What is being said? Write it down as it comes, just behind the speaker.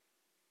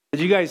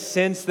Did you guys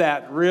sense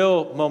that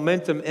real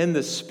momentum in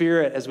the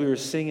Spirit as we were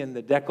singing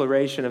the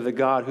declaration of the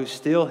God who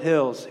still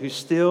heals, who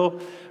still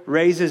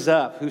raises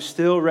up, who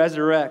still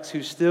resurrects,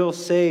 who still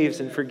saves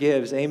and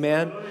forgives?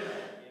 Amen?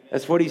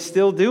 That's what he's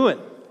still doing.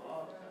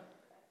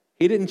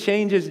 He didn't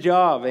change his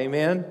job.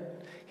 Amen?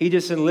 He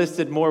just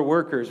enlisted more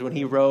workers when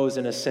he rose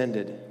and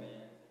ascended.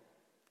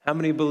 How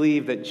many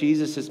believe that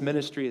Jesus'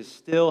 ministry is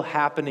still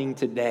happening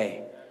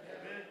today?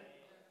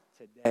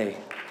 Today.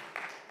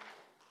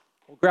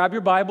 Well, grab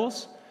your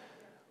Bibles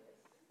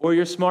or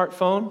your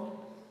smartphone,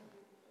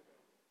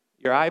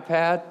 your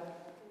iPad.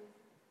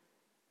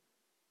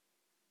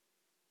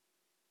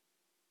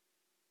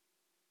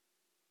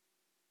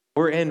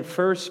 We're in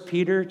 1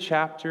 Peter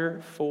chapter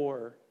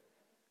 4.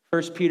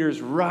 1 Peter's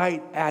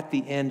right at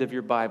the end of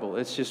your Bible.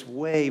 It's just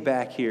way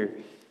back here.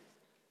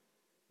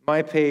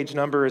 My page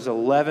number is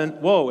 11.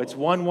 Whoa, it's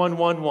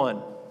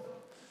 1111.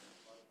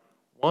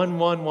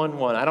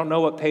 1111. I don't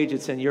know what page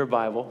it's in your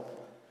Bible.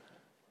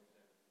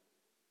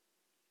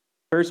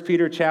 1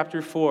 Peter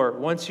chapter 4.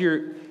 Once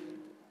you're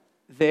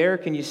there,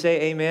 can you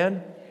say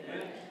amen?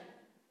 Amen?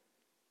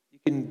 You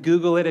can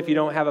Google it if you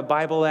don't have a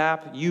Bible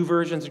app.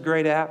 YouVersion's a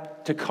great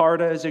app.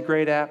 Takarta is a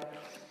great app.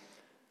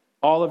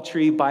 Olive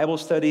Tree Bible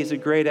Study is a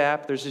great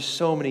app. There's just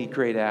so many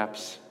great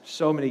apps,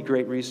 so many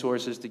great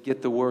resources to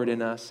get the word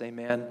in us,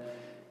 amen,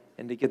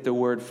 and to get the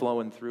word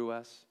flowing through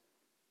us.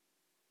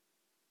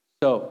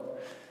 So,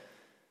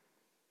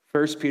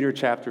 1 Peter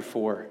chapter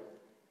 4.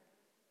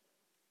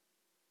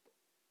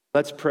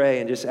 Let's pray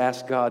and just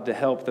ask God to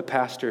help the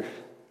pastor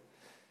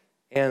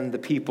and the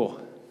people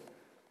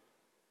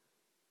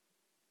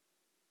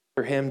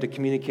for him to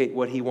communicate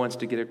what he wants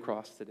to get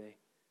across today.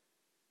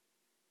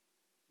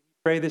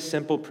 Pray this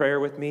simple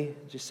prayer with me.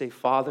 Just say,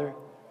 Father,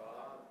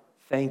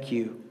 thank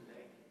you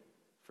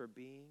for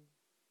being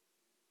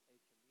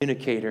a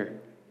communicator.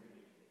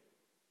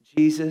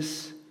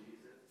 Jesus,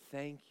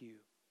 thank you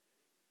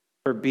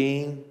for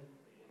being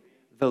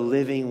the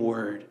living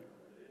word.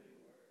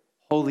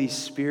 Holy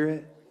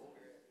Spirit,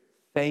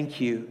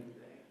 thank you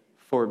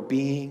for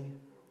being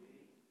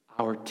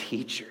our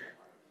teacher.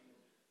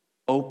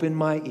 Open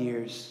my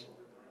ears,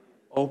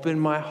 open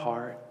my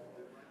heart,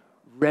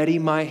 ready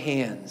my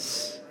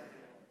hands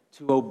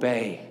to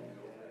obey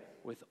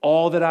with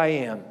all that I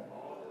am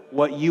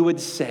what you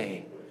would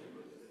say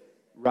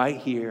right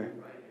here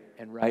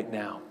and right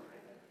now.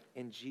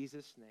 In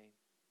Jesus' name,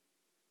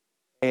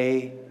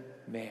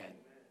 amen.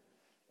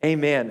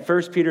 Amen.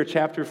 1 Peter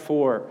chapter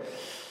 4.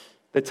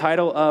 The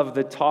title of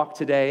the talk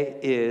today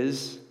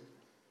is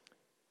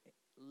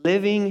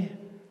Living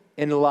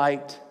in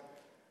Light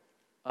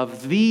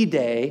of the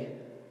Day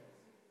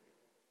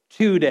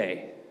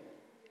Today.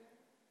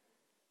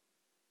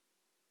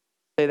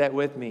 Say that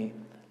with me.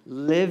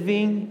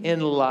 Living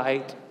in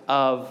light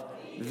of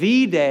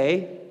the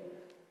day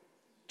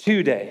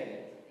today.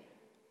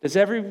 Does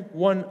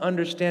everyone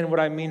understand what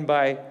I mean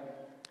by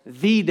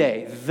the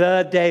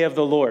day of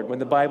the Lord? When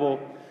the Bible,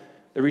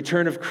 the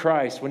return of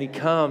Christ, when he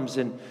comes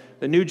and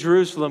the New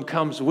Jerusalem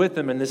comes with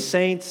him, and the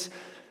saints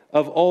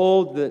of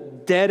old, the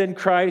dead in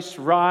Christ,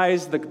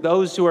 rise.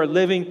 Those who are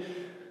living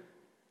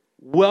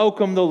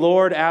welcome the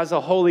Lord as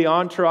a holy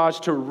entourage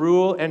to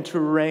rule and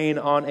to reign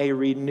on a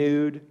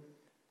renewed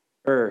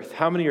earth.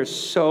 How many are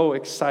so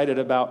excited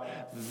about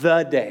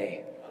the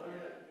day?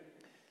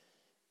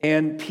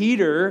 And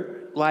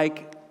Peter,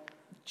 like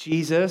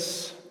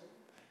Jesus,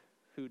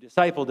 who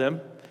discipled him,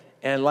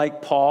 and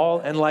like Paul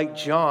and like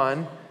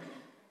John,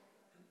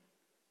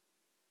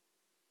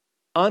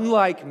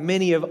 unlike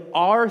many of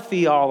our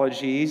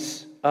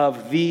theologies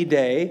of the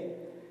day,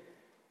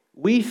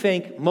 we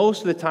think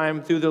most of the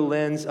time through the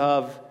lens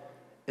of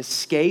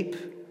escape.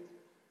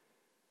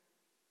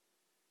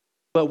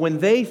 But when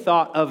they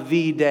thought of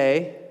the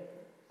day,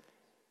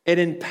 it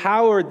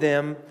empowered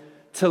them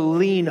to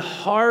lean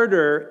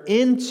harder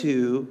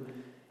into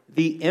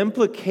the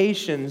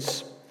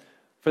implications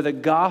for the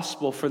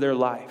gospel for their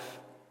life.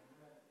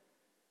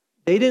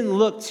 They didn't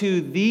look to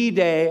the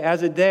day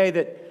as a day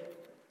that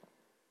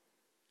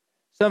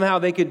somehow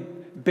they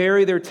could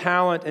bury their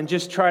talent and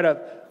just try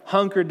to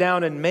hunker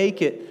down and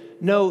make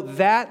it. No,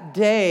 that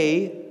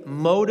day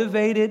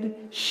motivated,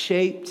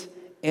 shaped,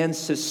 and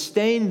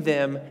sustained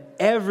them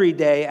every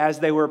day as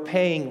they were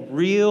paying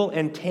real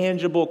and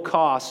tangible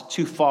costs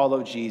to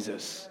follow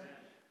Jesus.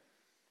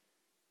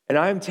 And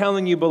I'm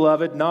telling you,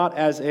 beloved, not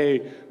as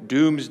a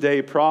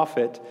doomsday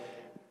prophet,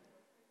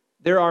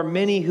 there are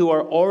many who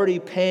are already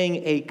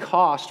paying a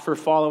cost for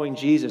following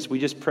Jesus. We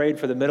just prayed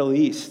for the Middle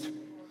East.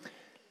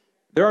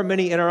 There are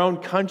many in our own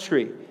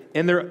country,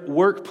 in their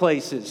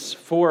workplaces,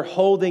 for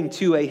holding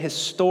to a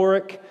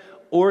historic,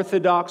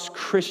 Orthodox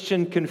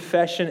Christian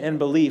confession and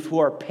belief, who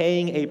are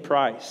paying a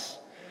price.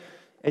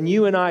 And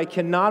you and I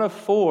cannot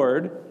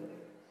afford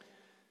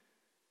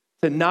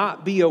to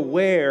not be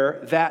aware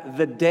that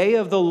the day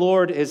of the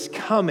Lord is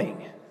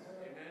coming.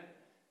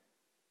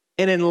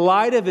 And in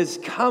light of his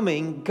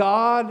coming,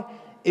 God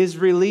is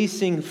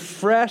releasing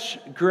fresh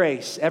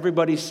grace.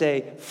 Everybody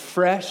say,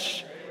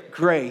 fresh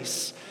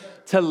grace.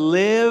 to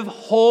live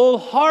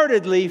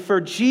wholeheartedly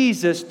for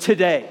Jesus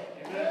today.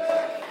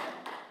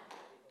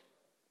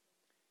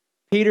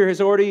 Peter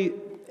has already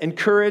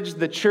encouraged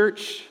the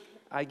church.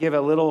 I give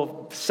a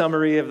little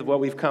summary of what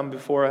we've come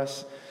before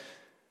us.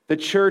 The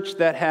church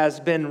that has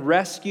been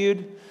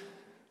rescued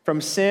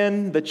from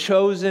sin, the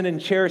chosen and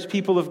cherished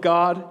people of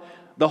God,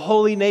 the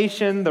holy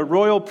nation, the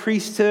royal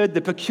priesthood,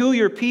 the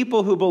peculiar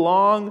people who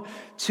belong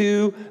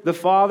to the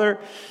Father.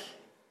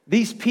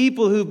 These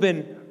people who've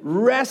been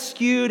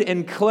rescued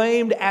and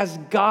claimed as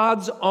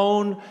God's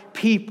own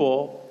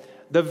people.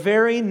 The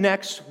very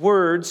next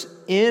words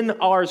in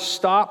our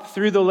stop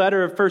through the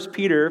letter of 1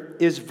 Peter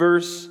is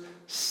verse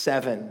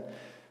 7.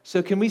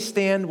 So can we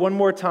stand one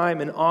more time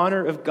in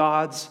honor of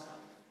God's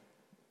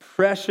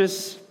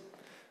precious,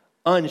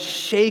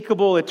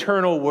 unshakable,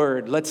 eternal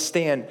word? Let's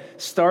stand.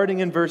 Starting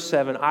in verse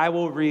 7, I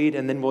will read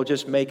and then we'll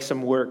just make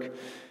some work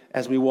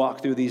as we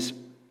walk through these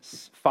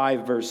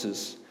 5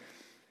 verses.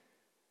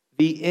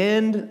 The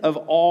end of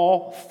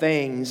all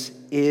things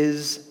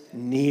is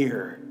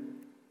near.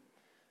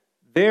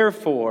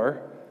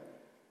 Therefore,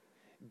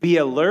 be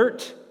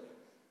alert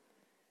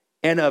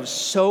and of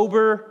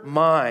sober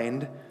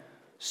mind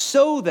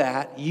so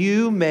that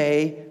you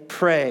may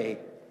pray.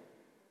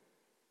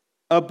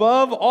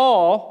 Above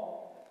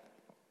all,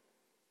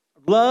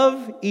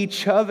 love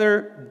each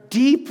other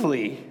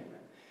deeply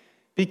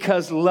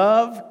because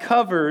love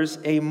covers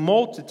a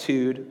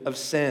multitude of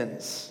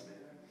sins.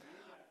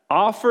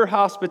 Offer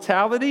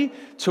hospitality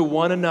to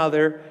one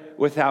another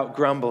without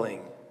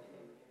grumbling.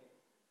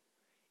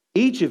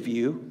 Each of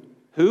you,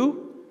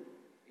 who?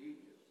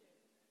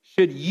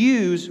 Should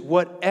use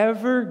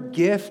whatever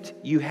gift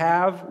you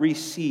have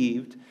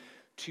received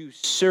to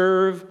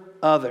serve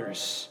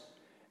others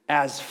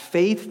as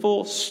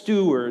faithful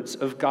stewards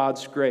of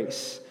God's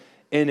grace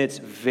in its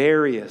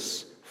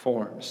various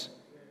forms.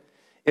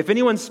 If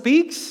anyone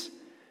speaks,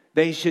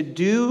 they should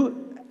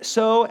do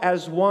so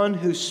as one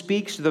who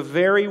speaks the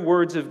very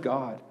words of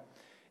God.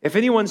 If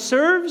anyone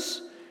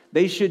serves,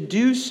 they should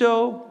do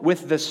so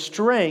with the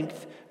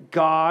strength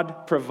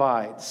God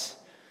provides,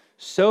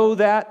 so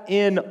that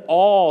in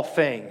all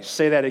things,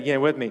 say that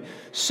again with me,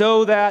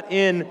 so that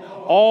in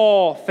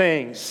all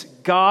things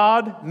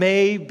God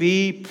may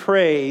be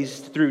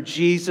praised through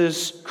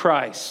Jesus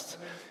Christ.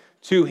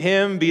 To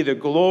him be the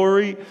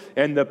glory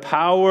and the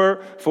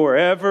power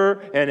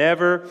forever and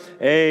ever.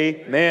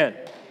 Amen.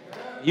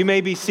 You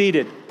may be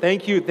seated.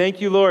 Thank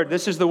you, Lord.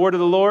 This is the word of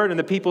the Lord, and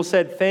the people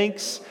said,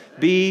 thanks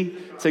be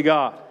to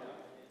God.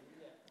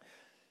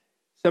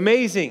 It's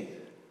amazing.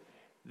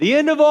 The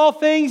end of all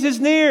things is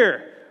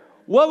near.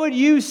 What would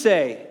you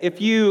say if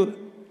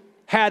you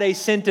had a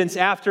sentence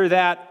after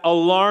that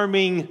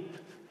alarming,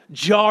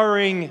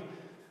 jarring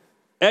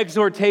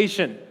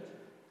exhortation?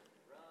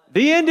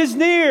 The end is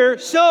near,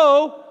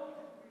 so,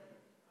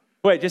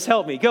 wait, just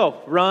help me. Go.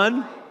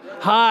 Run,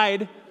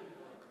 hide,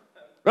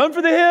 run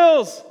for the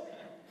hills.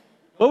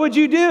 What would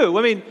you do?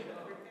 I mean,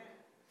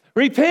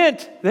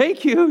 repent.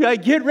 Thank you.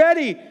 Get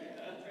ready.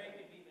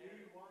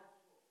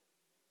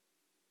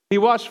 Be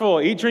watchful,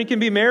 eat, drink,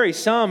 and be merry.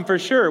 Some, for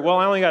sure. Well,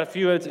 I only got a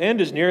few. Its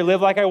end is near.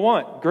 Live like I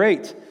want.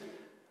 Great.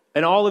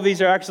 And all of these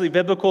are actually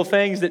biblical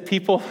things that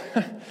people,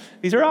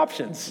 these are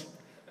options.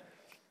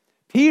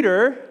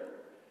 Peter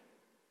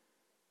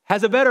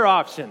has a better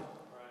option.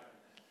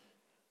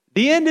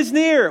 The end is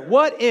near.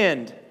 What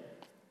end?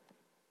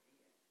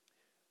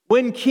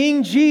 When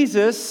King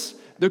Jesus,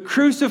 the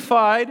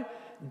crucified,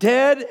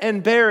 dead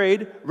and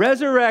buried,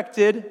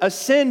 resurrected,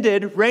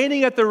 ascended,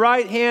 reigning at the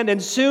right hand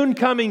and soon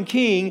coming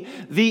king,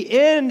 the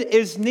end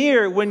is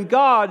near when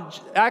God,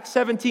 Acts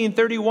 17,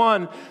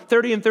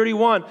 30 and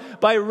 31,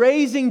 by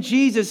raising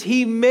Jesus,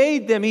 he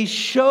made them, he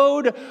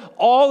showed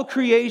all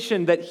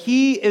creation that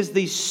he is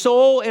the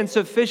sole and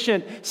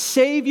sufficient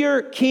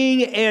Savior,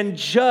 King, and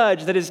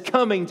Judge that is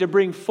coming to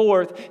bring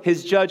forth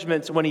his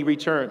judgments when he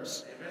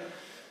returns.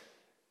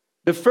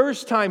 The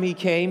first time he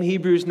came,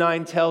 Hebrews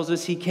 9 tells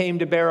us he came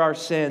to bear our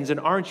sins. And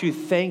aren't you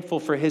thankful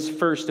for his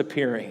first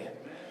appearing?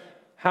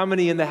 How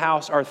many in the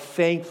house are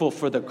thankful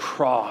for the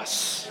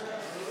cross?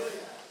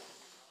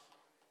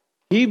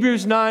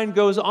 Hebrews 9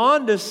 goes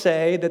on to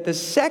say that the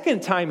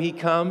second time he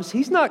comes,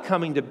 he's not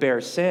coming to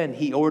bear sin.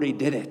 He already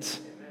did it.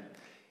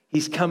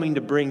 He's coming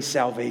to bring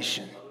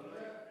salvation.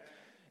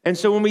 And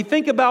so when we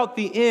think about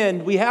the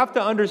end, we have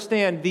to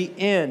understand the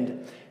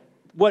end.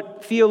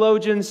 What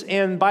theologians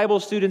and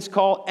Bible students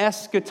call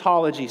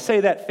eschatology.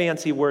 Say that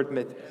fancy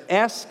word,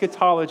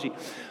 eschatology.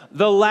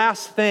 The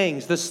last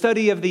things, the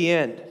study of the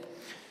end.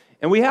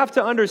 And we have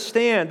to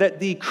understand that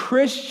the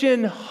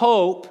Christian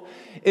hope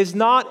is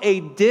not a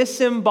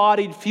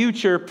disembodied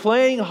future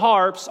playing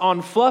harps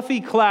on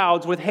fluffy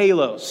clouds with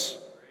halos.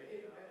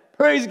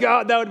 Praise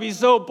God, that would be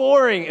so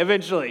boring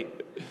eventually.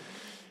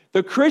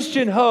 The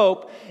Christian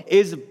hope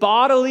is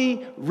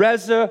bodily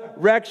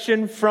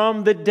resurrection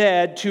from the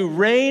dead to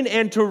reign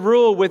and to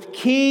rule with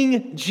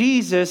King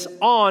Jesus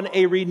on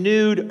a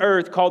renewed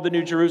earth called the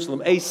New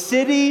Jerusalem, a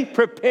city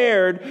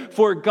prepared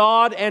for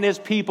God and his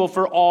people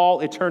for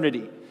all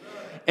eternity.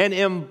 An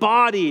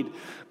embodied,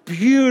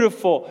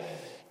 beautiful,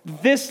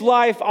 this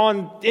life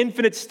on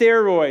infinite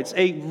steroids,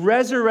 a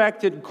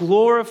resurrected,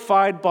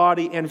 glorified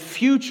body and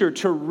future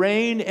to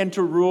reign and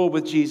to rule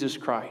with Jesus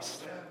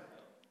Christ.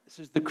 This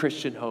is the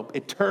Christian hope.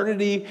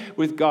 Eternity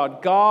with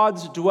God.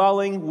 God's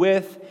dwelling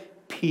with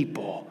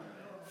people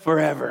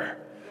forever.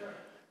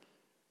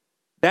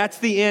 That's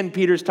the end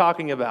Peter's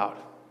talking about.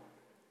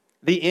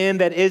 The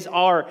end that is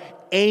our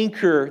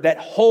anchor that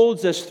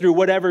holds us through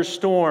whatever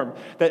storm.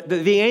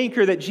 The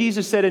anchor that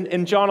Jesus said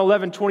in John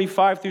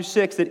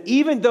 11:25-6, that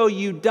even though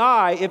you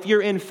die, if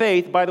you're in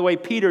faith, by the way,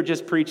 Peter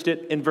just preached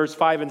it in verse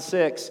 5 and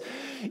 6,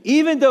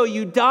 even though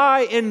you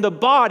die in the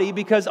body,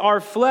 because our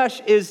flesh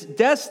is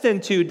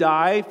destined to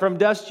die, from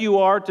dust you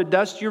are, to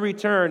dust you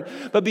return,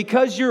 but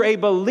because you're a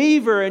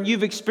believer and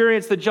you've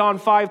experienced the John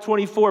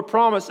 5:24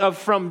 promise of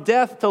from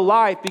death to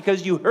life,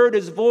 because you heard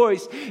his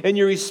voice and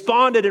you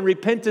responded in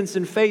repentance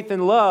and faith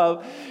and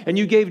love, and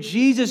you gave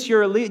Jesus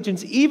your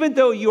allegiance, even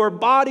though your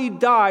body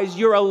dies,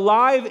 you're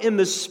alive in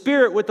the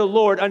spirit with the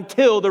Lord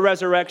until the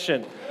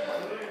resurrection.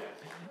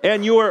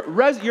 And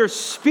your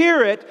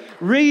spirit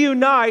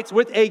reunites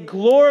with a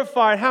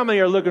glorified, how many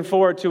are looking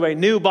forward to a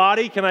new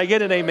body? Can I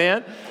get an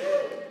amen?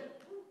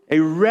 A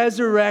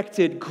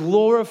resurrected,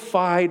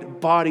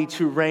 glorified body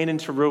to reign and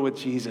to rule with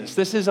Jesus.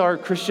 This is our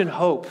Christian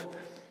hope.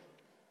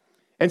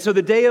 And so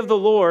the day of the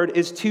Lord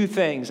is two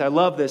things. I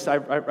love this. I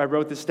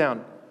wrote this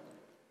down.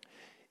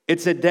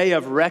 It's a day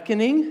of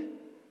reckoning.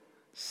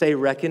 Say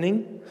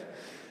reckoning.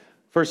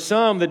 For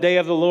some, the day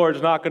of the Lord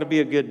is not going to be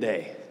a good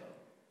day.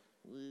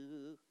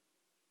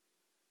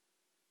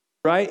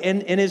 Right?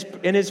 In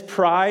his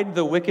pride,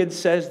 the wicked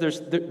says,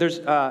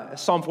 there's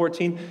Psalm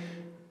 14,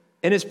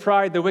 in his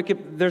pride, the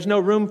wicked, there's no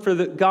room for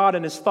God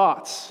in his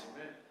thoughts.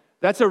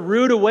 That's a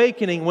rude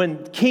awakening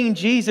when King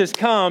Jesus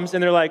comes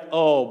and they're like,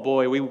 oh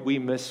boy, we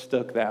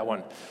mistook that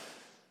one.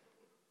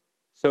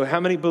 So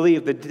how many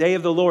believe the day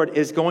of the Lord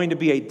is going to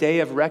be a day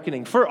of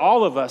reckoning for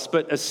all of us,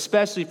 but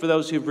especially for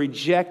those who've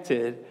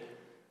rejected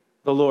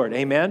the Lord?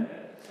 Amen?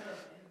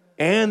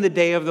 And the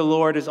day of the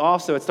Lord is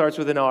also, it starts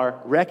within our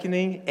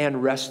reckoning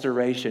and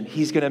restoration.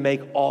 He's going to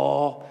make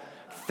all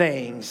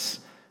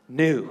things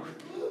new.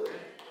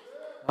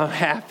 I'm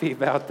happy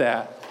about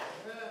that.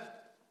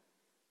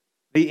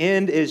 The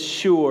end is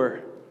sure.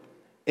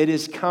 It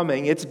is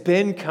coming. It's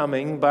been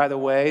coming, by the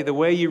way. The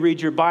way you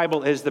read your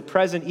Bible is the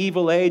present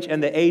evil age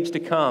and the age to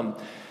come.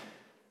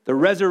 The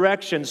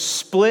resurrection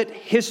split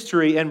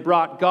history and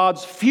brought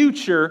God's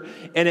future,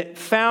 and it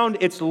found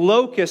its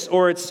locus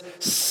or its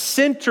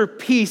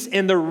centerpiece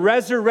in the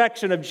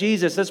resurrection of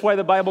Jesus. That's why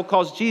the Bible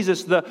calls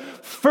Jesus the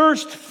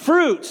first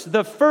fruits,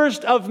 the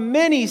first of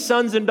many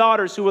sons and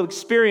daughters who will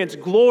experience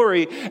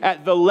glory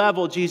at the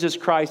level Jesus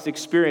Christ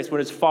experienced when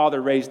his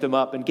Father raised him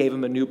up and gave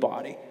him a new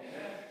body.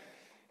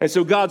 And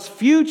so God's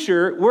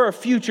future, we're a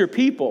future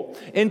people.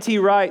 N.T.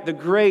 Wright, the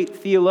great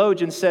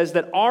theologian, says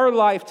that our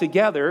life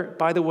together,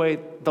 by the way,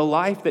 the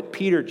life that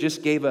Peter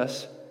just gave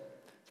us,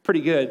 it's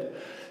pretty good.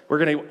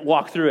 We're going to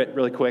walk through it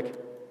really quick.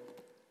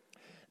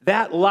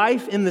 That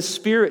life in the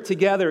Spirit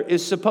together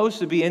is supposed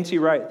to be, N.T.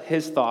 Wright,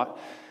 his thought,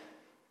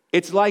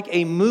 it's like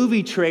a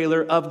movie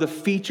trailer of the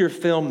feature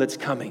film that's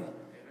coming.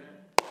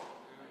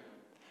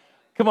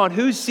 Come on,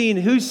 who's seen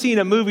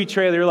a movie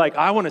trailer? You're like,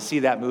 I want to see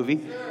that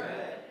movie.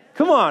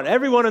 Come on,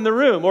 everyone in the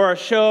room, or a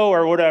show,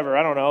 or whatever,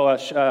 I don't know,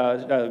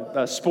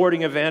 a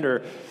sporting event, or...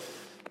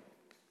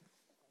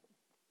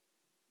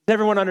 Does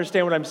everyone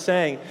understand what I'm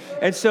saying?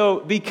 And so,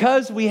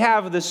 because we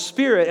have the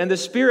Spirit, and the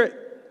Spirit,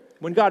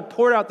 when God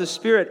poured out the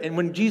Spirit, and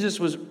when Jesus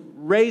was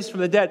raised from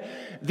the dead,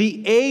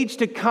 the age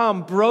to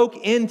come broke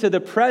into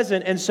the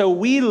present, and so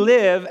we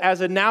live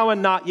as a now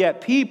and not yet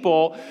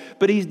people,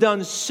 but he's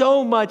done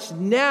so much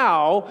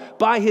now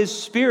by his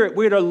Spirit.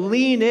 We're to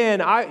lean in.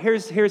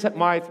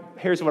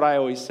 Here's what I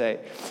always say.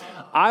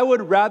 I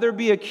would rather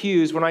be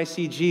accused when I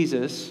see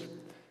Jesus.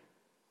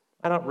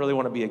 I don't really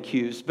want to be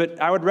accused, but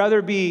I would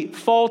rather be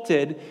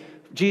faulted,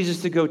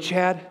 Jesus to go,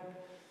 Chad,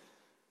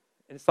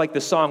 and it's like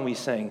the song we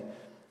sang,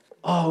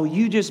 oh,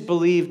 you just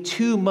believe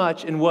too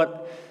much in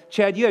what,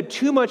 Chad, you had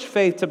too much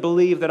faith to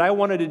believe that I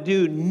wanted to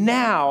do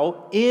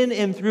now in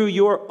and through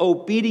your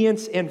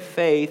obedience and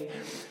faith.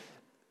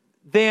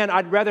 Then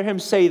I'd rather him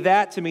say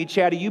that to me,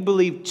 Chad, you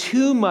believe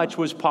too much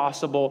was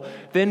possible,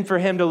 than for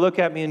him to look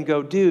at me and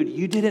go, dude,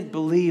 you didn't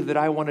believe that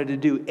I wanted to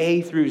do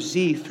A through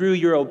Z through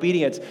your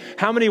obedience.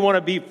 How many want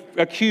to be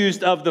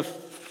accused of the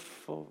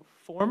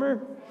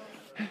former?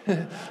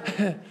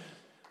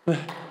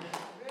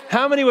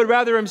 How many would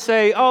rather him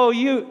say,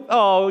 you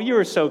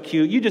were so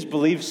cute. You just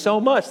believed so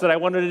much that I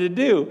wanted to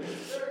do.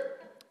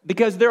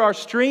 Because there are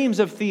streams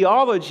of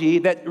theology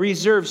that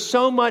reserve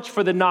so much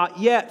for the not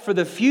yet, for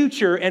the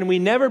future, and we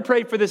never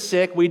pray for the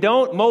sick. We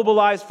don't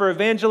mobilize for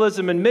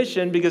evangelism and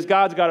mission because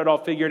God's got it all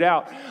figured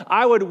out.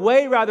 I would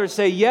way rather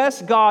say,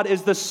 yes, God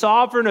is the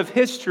sovereign of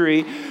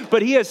history,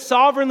 but he has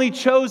sovereignly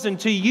chosen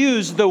to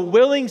use the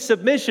willing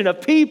submission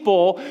of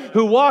people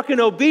who walk in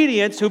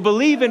obedience, who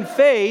believe in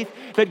faith,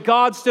 that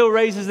God still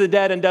raises the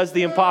dead and does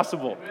the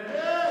impossible.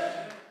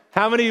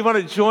 How many of you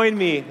want to join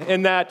me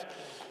in that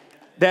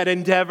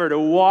endeavor to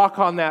walk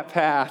on that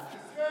path?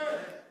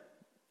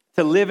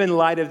 to live in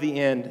light of the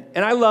end.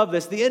 And I love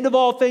this. The end of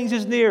all things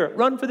is near.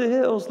 Run for the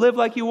hills. Live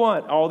like you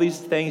want. All these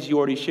things you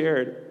already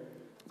shared.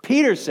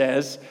 Peter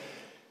says,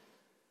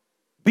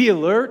 be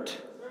alert,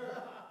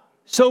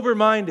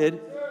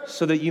 sober-minded,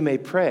 so that you may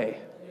pray.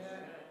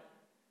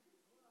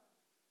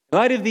 In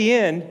light of the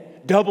end,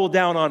 double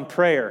down on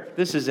prayer.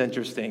 This is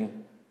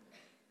interesting.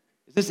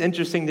 Is this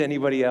interesting to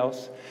anybody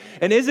else?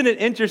 And isn't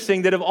it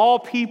interesting that of all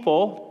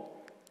people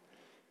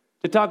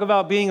to talk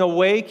about being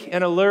awake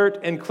and alert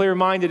and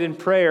clear-minded in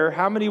prayer,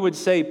 how many would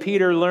say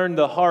Peter learned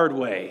the hard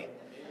way?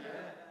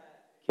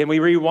 Can we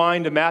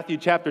rewind to Matthew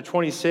chapter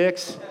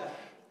 26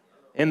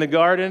 in the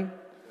garden?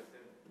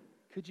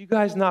 Could you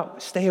guys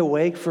not stay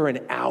awake for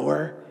an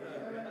hour?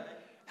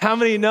 How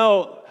many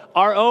know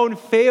our own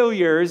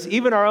failures,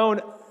 even our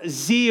own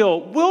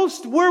zeal,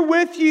 we're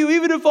with you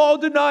even if all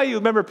deny you.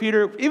 Remember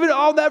Peter, even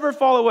I'll never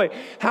fall away.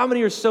 How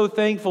many are so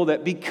thankful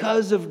that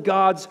because of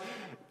God's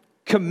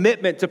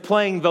commitment to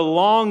playing the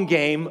long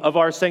game of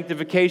our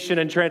sanctification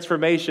and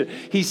transformation,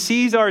 He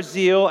sees our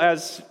zeal,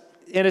 as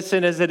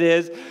innocent as it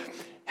is.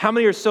 How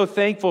many are so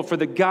thankful for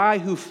the guy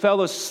who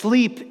fell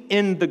asleep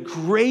in the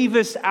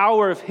gravest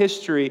hour of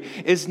history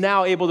is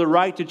now able to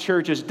write to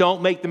churches,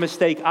 don't make the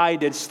mistake I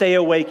did, stay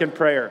awake in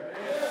prayer.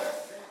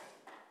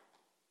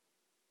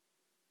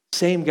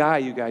 Same guy,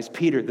 you guys,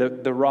 Peter,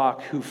 the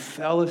rock, who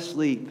fell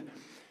asleep.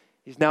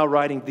 He's now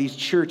writing these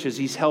churches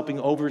he's helping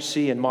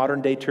oversee in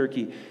modern day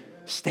Turkey.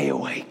 Stay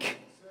awake.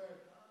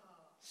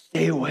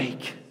 Stay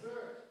awake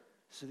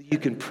so that you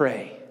can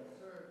pray.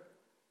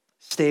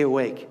 Stay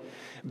awake.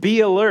 Be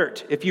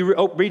alert. If you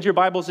read your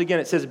Bibles again,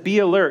 it says be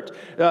alert.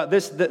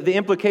 The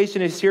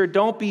implication is here,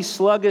 don't be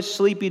sluggish,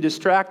 sleepy,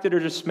 distracted, or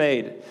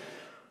dismayed.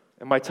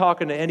 Am I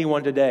talking to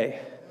anyone today?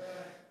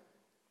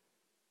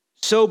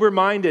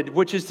 Sober-minded,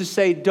 which is to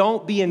say,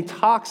 don't be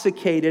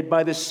intoxicated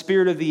by the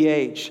spirit of the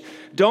age.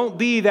 Don't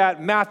be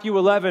that Matthew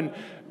 11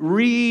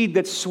 reed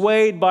that's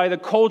swayed by the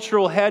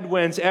cultural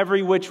headwinds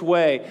every which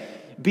way.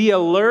 Be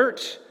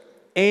alert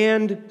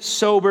and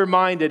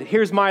sober-minded.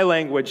 Here's my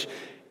language.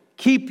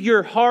 Keep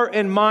your heart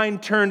and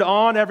mind turned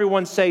on.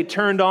 Everyone say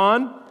turned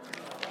on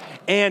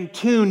and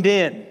tuned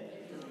in.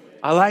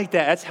 I like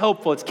that. That's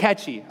helpful. It's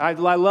catchy. I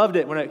loved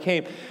it when it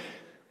came.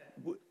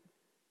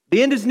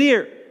 The end is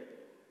near.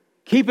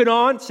 Keep it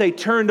on. Say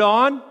turned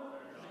on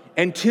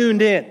and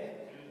tuned in.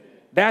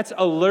 That's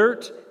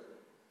alert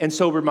and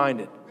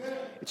sober-minded.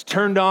 It's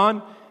turned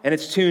on and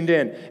it's tuned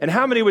in. And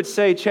how many would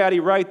say, Chatty,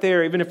 right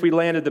there, even if we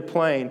landed the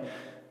plane,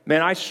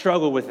 man, I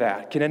struggle with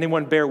that. Can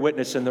anyone bear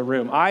witness in the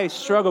room? I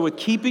struggle with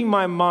keeping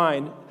my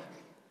mind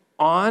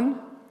on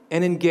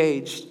and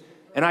engaged.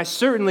 And I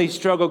certainly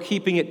struggle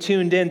keeping it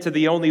tuned in to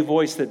the only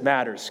voice that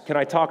matters. Can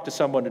I talk to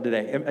someone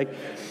today?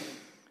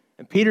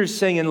 And Peter's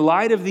saying, in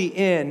light of the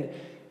end,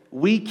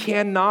 we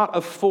cannot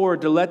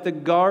afford to let the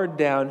guard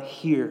down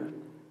here.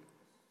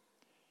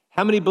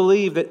 How many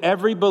believe that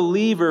every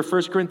believer,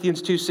 1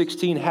 Corinthians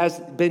 2:16, has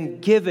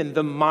been given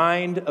the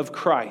mind of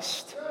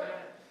Christ?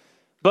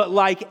 But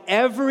like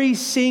every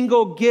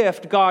single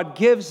gift God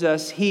gives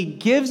us, He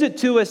gives it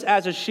to us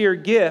as a sheer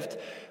gift,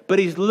 but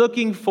He's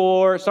looking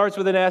for, starts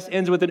with an S,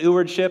 ends with an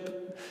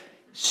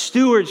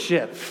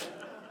stewardship.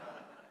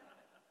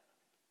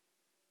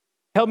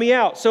 Help me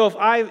out. So if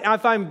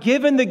I'm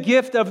given the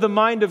gift of the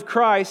mind of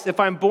Christ, if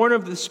I'm born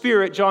of the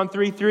Spirit, John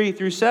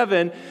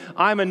 3:3-7,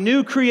 I'm a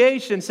new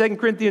creation, 2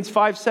 Corinthians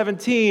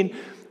 5:17,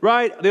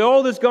 right? The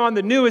old is gone,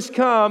 the new has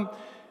come,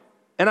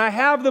 and I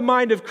have the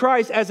mind of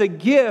Christ as a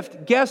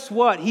gift. Guess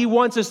what? He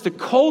wants us to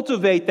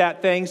cultivate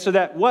that thing so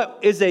that what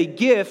is a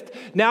gift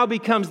now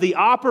becomes the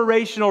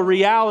operational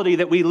reality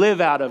that we live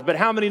out of. But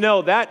how many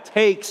know that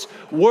takes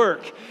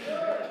work?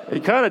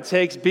 It kind of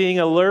takes being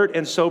alert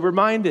and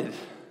sober-minded.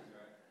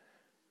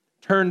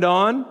 Turned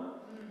on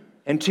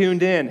and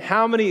tuned in.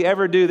 How many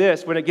ever do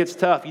this when it gets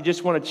tough? You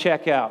just want to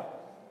check out.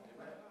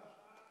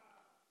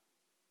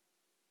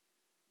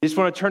 You just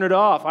want to turn it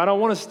off. I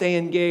don't want to stay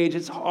engaged.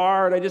 It's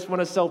hard. I just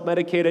want to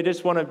self-medicate. I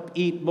just want to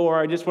eat more.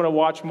 I just want to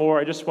watch more.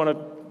 I just want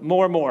to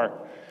more.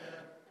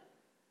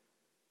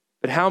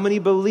 But how many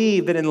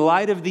believe that in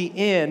light of the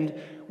end,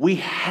 we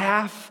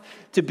have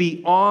to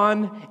be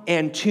on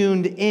and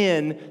tuned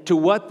in to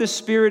what the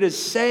Spirit is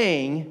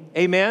saying?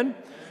 Amen?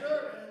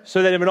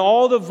 So that in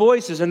all the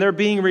voices, and they're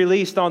being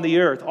released on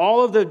the earth,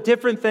 all of the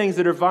different things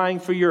that are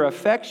vying for your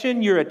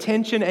affection, your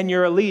attention, and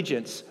your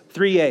allegiance.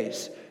 3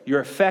 A's.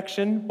 Your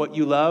affection, what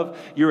you love.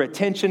 Your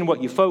attention,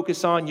 what you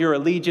focus on. Your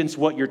allegiance,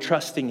 what you're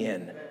trusting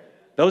in.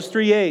 Those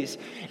 3 A's.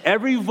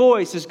 Every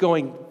voice is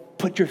going,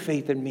 put your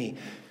faith in me.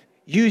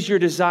 Use your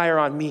desire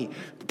on me.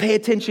 Pay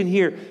attention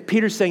here.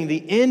 Peter's saying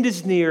the end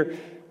is near.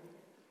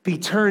 Be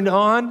turned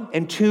on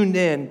and tuned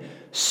in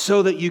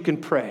so that you can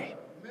pray.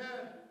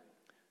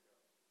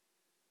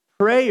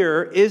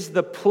 Prayer is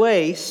the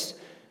place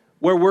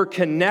where we're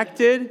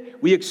connected,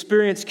 we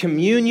experience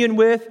communion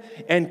with,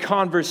 and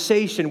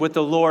conversation with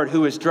the Lord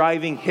who is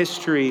driving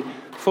history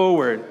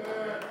forward.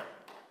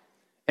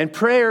 And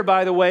prayer,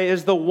 by the way,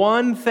 is the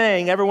one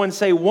thing, everyone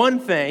say one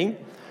thing.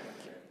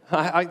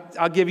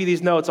 I'll give you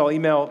these notes, I'll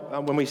email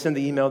when we send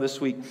the email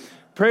this week.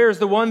 Prayer is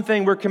the one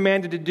thing we're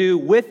commanded to do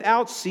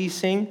without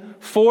ceasing,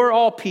 for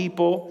all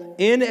people,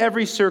 in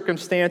every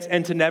circumstance,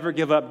 and to never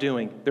give up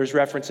doing. There's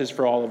references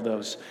for all of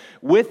those.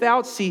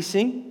 Without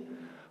ceasing,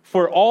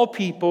 for all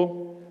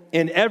people,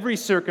 in every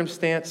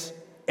circumstance,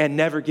 and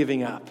never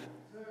giving up.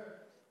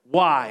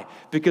 Why?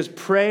 Because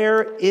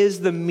prayer is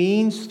the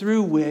means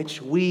through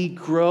which we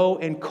grow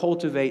and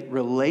cultivate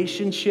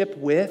relationship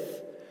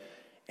with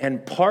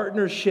and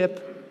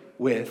partnership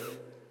with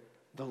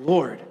the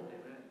Lord.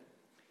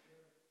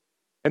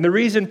 And the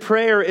reason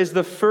prayer is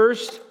the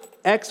first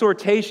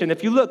exhortation,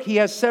 if you look, he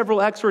has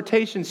several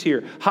exhortations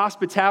here.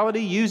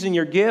 Hospitality, using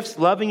your gifts,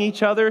 loving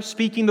each other,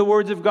 speaking the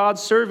words of God,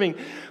 serving.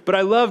 But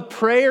I love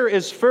prayer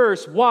is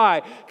first.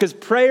 Why? Because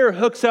prayer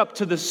hooks up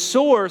to the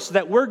source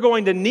that we're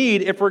going to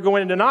need if we're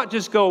going to not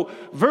just go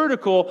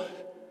vertical,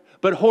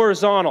 but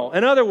horizontal.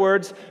 In other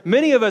words,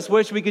 many of us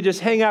wish we could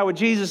just hang out with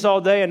Jesus all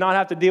day and not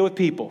have to deal with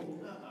people.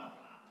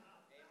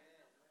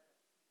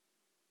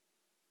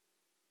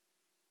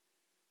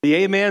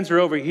 The amens are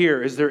over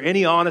here. Is there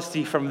any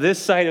honesty from this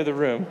side of the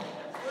room?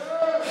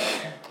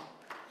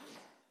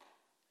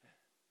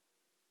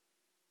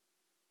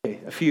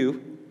 Okay, a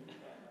few.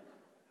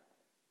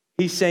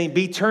 He's saying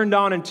be turned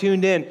on and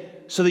tuned in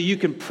so that you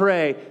can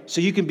pray,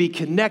 so you can be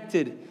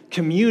connected,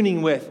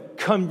 communing with,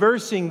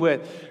 conversing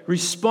with,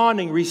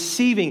 responding,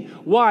 receiving.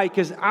 Why?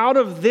 Because out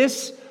of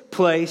this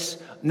place,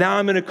 now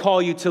I'm going to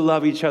call you to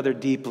love each other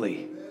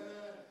deeply.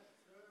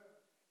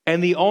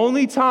 And the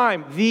only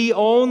time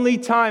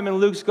in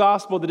Luke's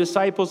gospel the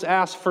disciples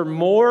asked for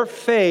more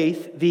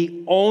faith,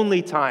 the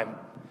only time,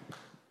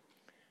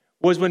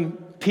 was when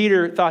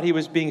Peter thought he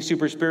was being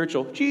super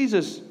spiritual.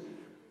 Jesus,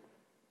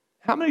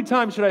 how many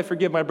times should I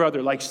forgive my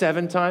brother? Like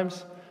 7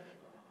 times?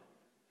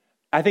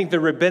 I think the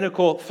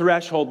rabbinical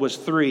threshold was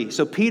 3.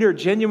 So Peter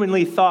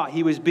genuinely thought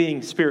he was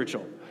being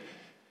spiritual.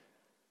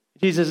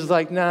 Jesus is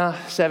like, nah,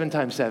 7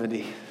 times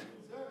 70.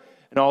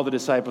 And all the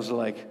disciples are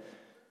like,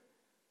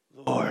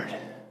 Lord,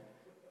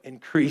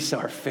 increase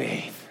our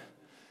faith.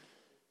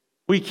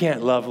 We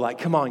can't love like,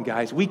 come on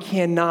guys, we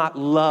cannot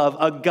love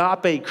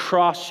agape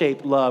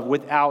cross-shaped love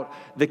without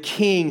the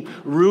King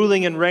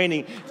ruling and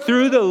reigning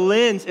through the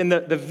lens and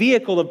the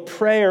vehicle of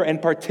prayer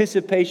and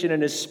participation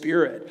in His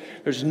Spirit.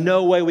 There's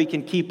no way we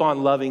can keep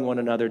on loving one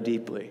another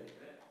deeply.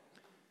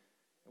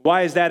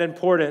 Why is that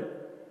important?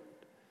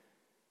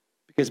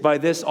 Because by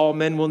this all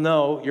men will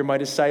know you're my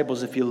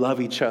disciples if you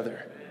love each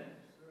other.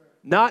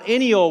 Not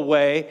any old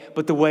way,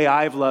 but the way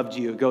I've loved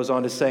you, it goes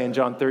on to say in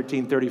John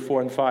 13,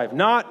 34 and 5.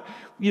 Not,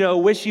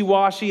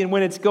 wishy-washy and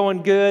when it's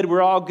going good,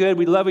 we're all good,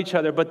 we love each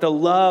other, but the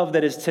love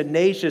that is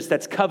tenacious,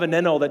 that's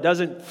covenantal, that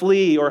doesn't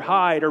flee or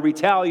hide or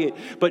retaliate,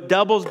 but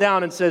doubles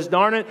down and says,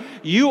 darn it,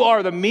 you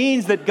are the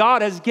means that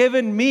God has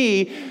given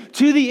me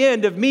to the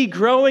end of me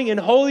growing in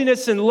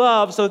holiness and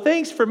love, so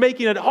thanks for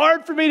making it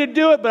hard for me to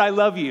do it, but I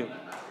love you.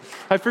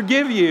 I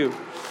forgive you.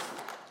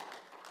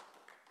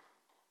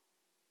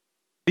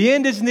 The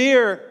end is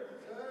near.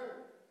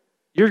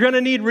 You're going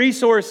to need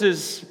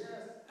resources.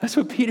 That's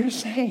what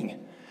Peter's saying.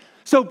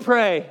 So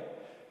pray,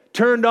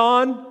 turned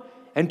on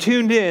and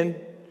tuned in.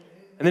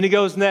 And then he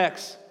goes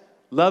next.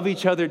 Love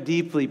each other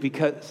deeply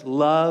because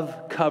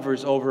love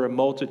covers over a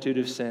multitude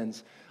of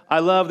sins. I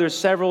love, there's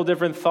several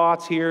different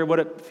thoughts here,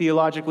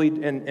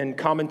 theologically and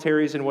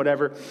commentaries and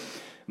whatever.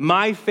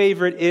 My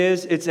favorite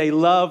is it's a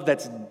love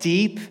that's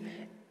deep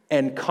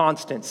and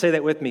constant. Say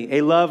that with me.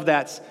 A love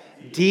that's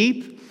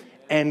deep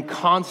and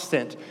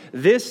constant.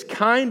 This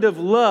kind of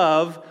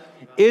love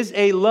is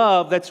a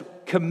love that's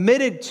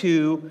committed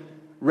to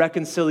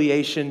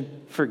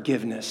reconciliation,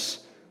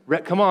 forgiveness.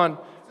 Come on.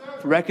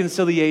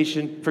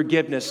 Reconciliation,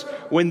 forgiveness.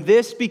 When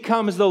this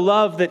becomes the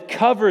love that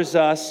covers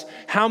us,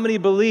 how many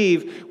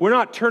believe we're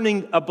not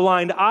turning a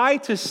blind eye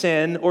to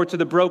sin or to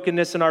the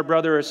brokenness in our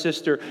brother or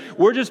sister?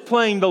 We're just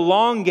playing the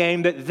long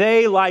game that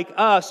they, like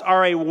us,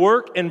 are a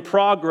work in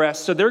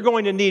progress. So they're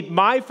going to need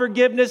my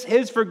forgiveness,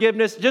 his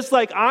forgiveness, just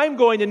like I'm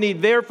going to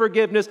need their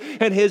forgiveness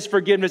and his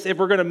forgiveness if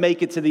we're going to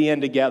make it to the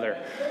end together.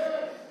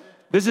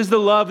 This is the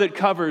love that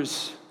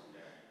covers.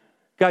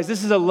 Guys,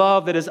 this is a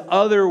love that is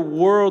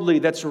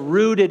otherworldly, that's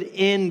rooted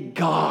in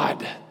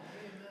God.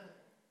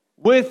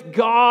 With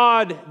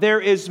God, there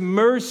is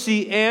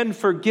mercy and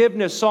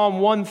forgiveness. Psalm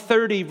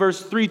 130,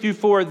 verse 3 through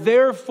 4.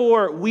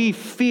 Therefore, we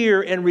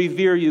fear and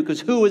revere you,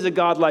 because who is a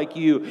God like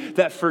you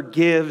that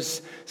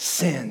forgives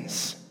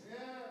sins?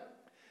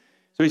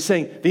 So he's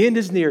saying, the end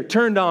is near,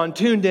 turned on,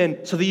 tuned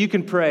in, so that you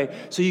can pray,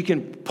 so you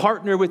can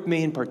partner with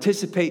me and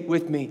participate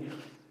with me.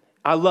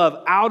 I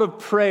love out of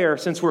prayer,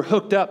 since we're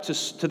hooked up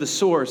to the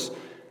source,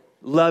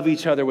 love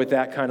each other with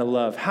that kind of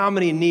love. How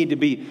many need to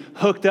be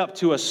hooked up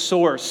to a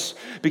source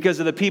because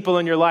of the people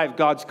in your life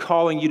God's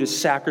calling you to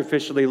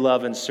sacrificially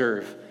love and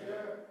serve?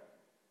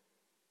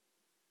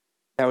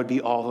 That would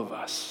be all of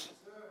us.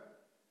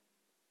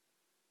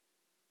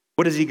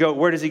 Where does he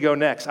go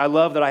next? I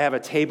love that I have a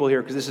table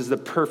here because this is the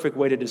perfect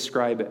way to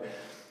describe it.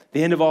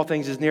 The end of all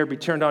things is near. Be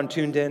turned on,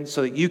 tuned in,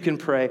 so that you can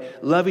pray.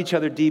 Love each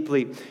other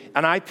deeply.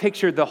 And I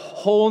pictured the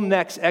whole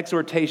next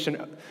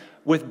exhortation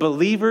with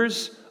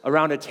believers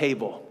around a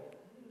table.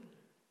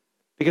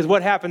 Because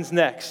what happens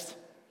next?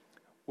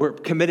 We're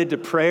committed to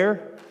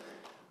prayer,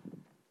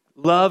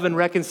 love and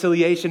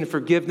reconciliation and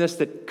forgiveness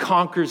that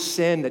conquers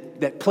sin,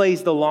 that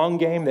plays the long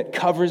game, that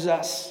covers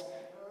us.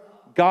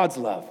 God's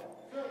love.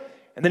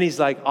 And then he's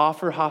like,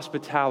 offer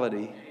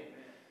hospitality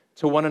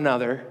to one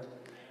another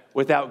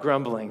without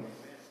grumbling.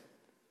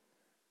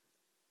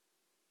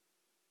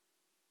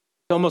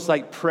 It's almost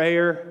like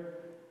prayer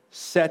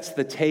sets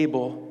the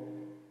table.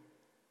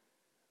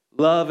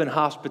 Love and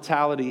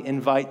hospitality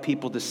invite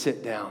people to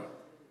sit down.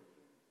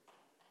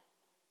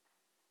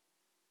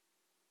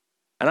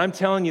 And I'm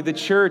telling you, the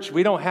church,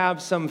 we don't have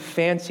some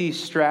fancy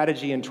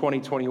strategy in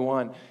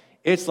 2021.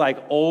 It's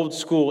like old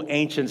school,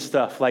 ancient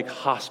stuff like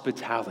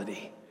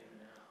hospitality.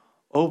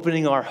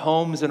 Opening our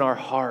homes and our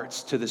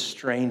hearts to the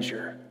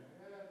stranger,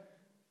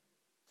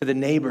 to the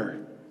neighbor,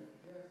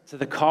 to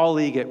the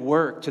colleague at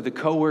work, to the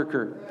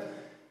coworker.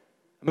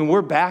 I mean,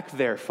 we're back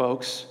there,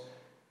 folks.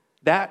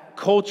 That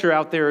culture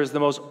out there is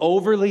the most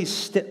overly,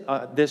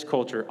 this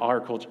culture,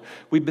 our culture.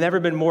 We've never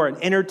been more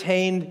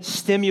entertained,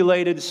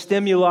 stimulated,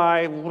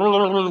 stimuli,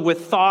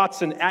 with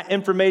thoughts and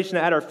information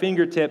at our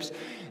fingertips.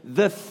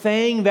 The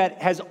thing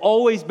that has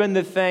always been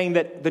the thing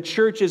that the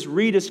church is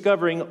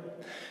rediscovering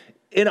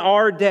in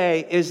our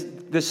day is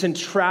the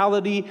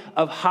centrality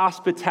of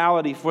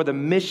hospitality for the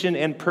mission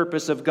and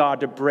purpose of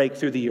God to break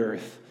through the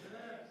earth.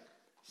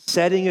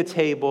 Setting a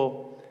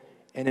table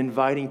and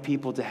inviting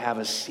people to have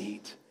a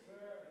seat.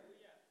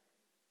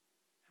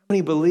 How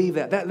many believe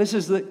that?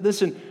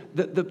 Listen,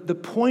 the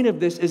point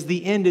of this is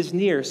the end is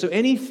near. So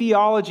any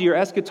theology or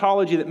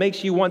eschatology that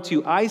makes you want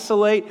to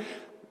isolate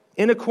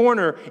in a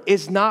corner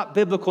is not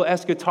biblical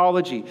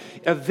eschatology.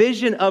 A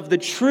vision of the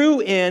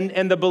true end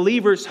and the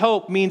believer's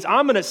hope means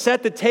I'm going to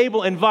set the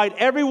table, invite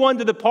everyone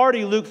to the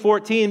party, Luke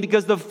 14,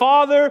 because the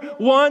Father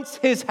wants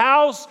his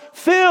house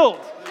filled.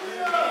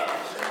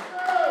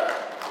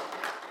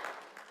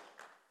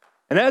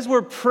 And as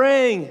we're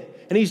praying,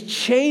 and he's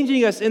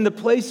changing us in the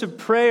place of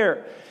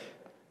prayer,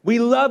 we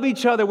love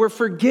each other. We're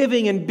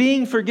forgiving and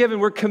being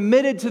forgiven. We're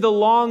committed to the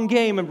long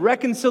game of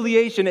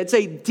reconciliation. It's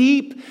a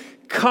deep,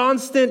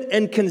 constant,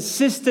 and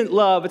consistent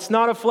love. It's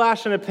not a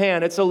flash in a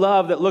pan. It's a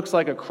love that looks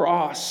like a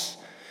cross.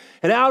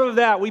 And out of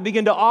that, we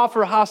begin to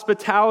offer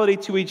hospitality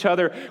to each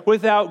other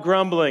without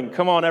grumbling.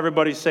 Come on,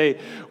 everybody say,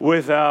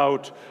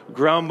 without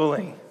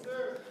grumbling.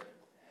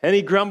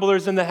 Any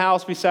grumblers in the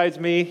house besides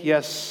me?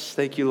 Yes,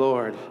 thank you,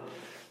 Lord,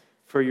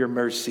 for your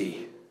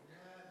mercy.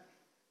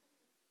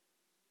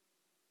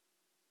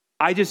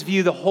 I just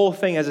view the whole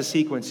thing as a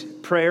sequence.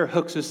 Prayer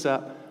hooks us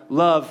up.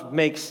 Love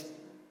makes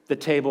the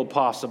table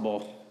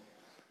possible.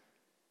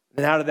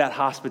 And out of that,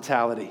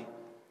 hospitality.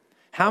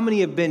 How many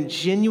have been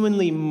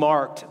genuinely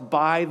marked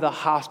by the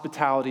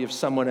hospitality of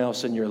someone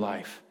else in your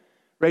life?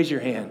 Raise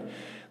your hand.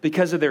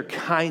 Because of their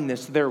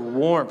kindness, their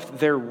warmth,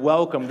 their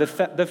welcome, the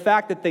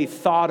fact that they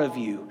thought of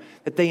you,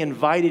 that they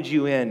invited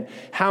you in.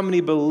 How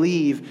many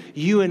believe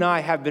you and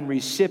I have been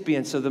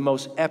recipients of the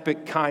most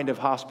epic kind of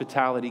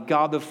hospitality?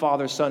 God the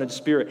Father, Son, and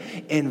Spirit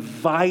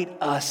invite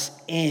us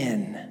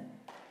in.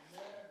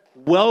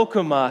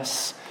 Welcome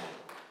us.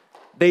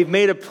 They've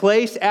made a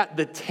place at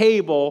the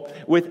table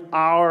with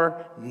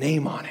our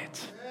name on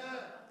it.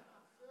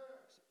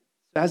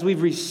 As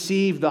we've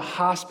received the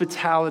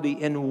hospitality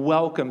and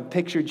welcome,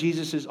 picture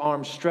Jesus'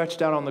 arms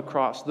stretched out on the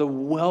cross, the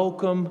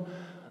welcome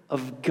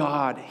of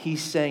God.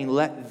 He's saying,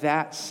 let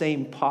that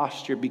same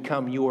posture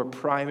become your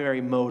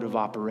primary mode of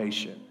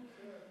operation.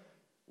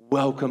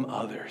 Welcome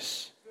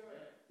others.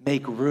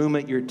 Make room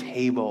at your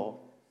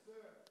table.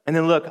 And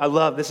then look, I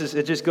love this.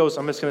 It just goes,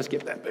 I'm just going to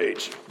skip that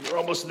page. We're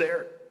almost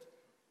there.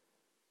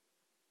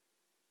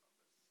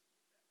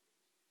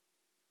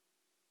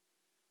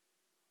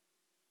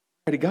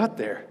 Already got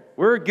there.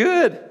 We're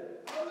good.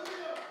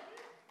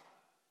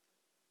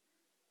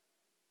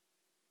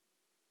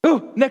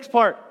 Ooh, next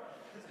part.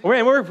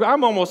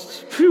 I'm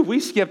almost, we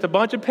skipped a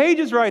bunch of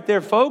pages right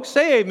there, folks.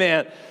 Say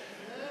amen.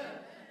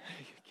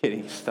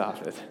 Kidding,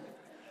 stop it.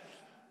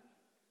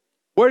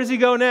 Where does he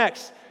go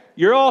next?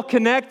 You're all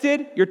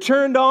connected. You're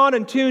turned on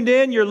and tuned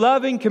in. You're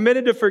loving,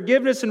 committed to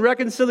forgiveness and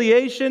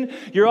reconciliation.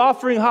 You're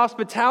offering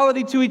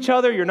hospitality to each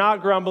other. You're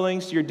not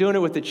grumbling. So you're doing it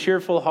with a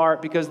cheerful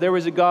heart because there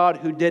was a God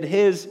who did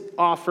his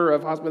offer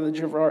of hospitality with a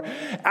cheerful heart.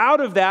 Out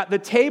of that, the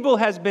table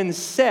has been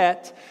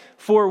set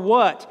for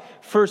what?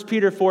 1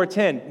 Peter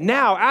 4:10.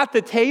 Now, at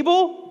the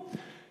table,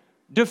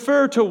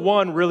 defer to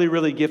one really,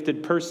 really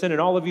gifted person,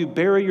 and all of you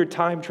bury your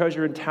time,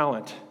 treasure, and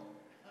talent.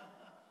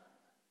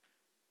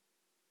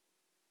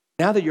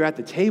 Now that you're at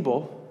the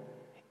table,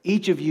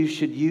 each of you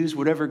should use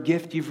whatever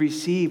gift you've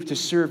received to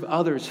serve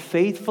others,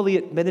 faithfully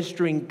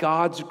administering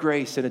God's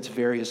grace in its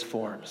various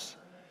forms.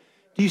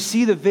 Do you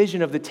see the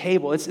vision of the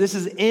table? This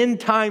is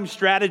end-time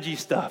strategy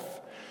stuff.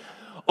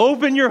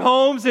 Open your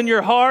homes and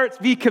your hearts.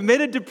 Be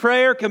committed to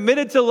prayer,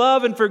 committed to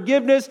love and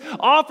forgiveness.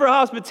 Offer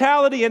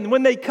hospitality. And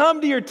when they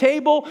come to your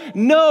table,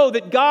 know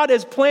that God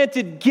has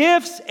planted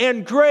gifts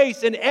and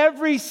grace in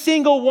every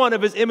single one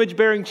of his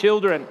image-bearing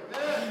children.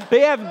 They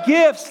have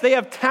gifts, they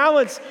have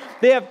talents,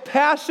 they have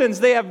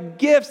passions, they have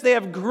gifts, they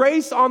have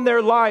grace on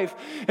their life.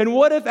 And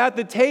what if at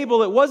the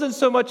table it wasn't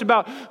so much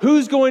about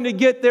who's going to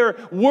get their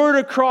word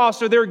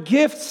across or their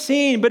gift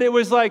seen, but it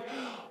was like,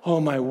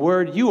 oh my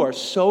word, you are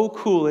so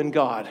cool in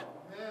God.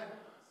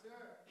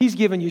 He's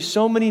given you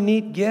so many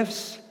neat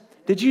gifts.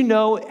 Did you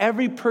know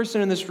every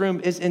person in this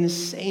room is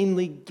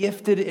insanely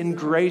gifted and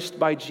graced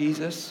by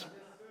Jesus?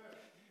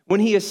 When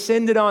he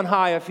ascended on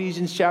high,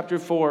 Ephesians chapter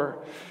 4,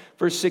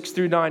 verse 6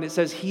 through 9, it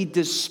says he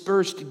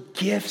dispersed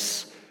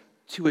gifts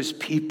to his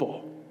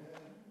people.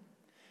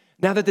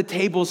 Now that the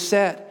table's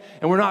set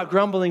and we're not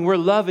grumbling, we're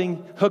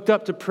loving, hooked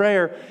up to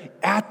prayer,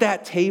 at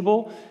that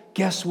table,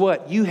 guess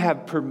what? You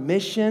have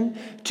permission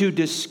to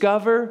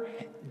discover,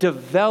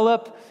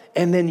 develop,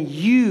 and then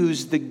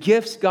use the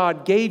gifts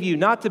God gave you,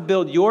 not to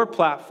build your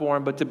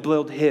platform, but to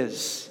build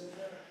his.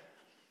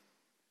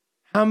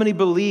 How many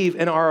believe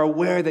and are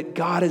aware that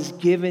God has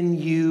given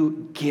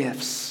you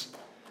gifts?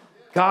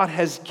 God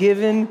has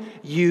given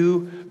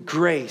you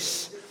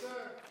grace.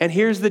 And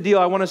here's the deal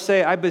I want to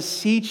say, I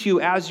beseech you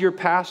as your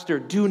pastor,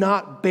 do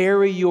not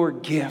bury your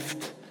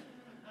gift.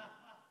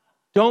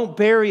 Don't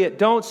bury it.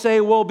 Don't say,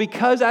 well,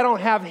 because I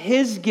don't have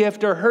his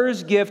gift or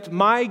hers gift,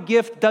 my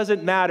gift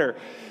doesn't matter.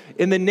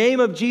 In the name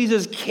of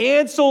Jesus,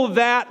 cancel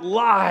that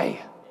lie.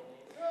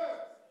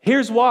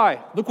 Here's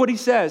why. Look what he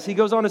says. He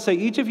goes on to say,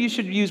 each of you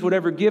should use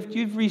whatever gift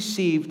you've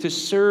received to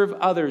serve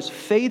others,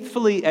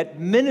 faithfully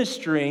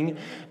administering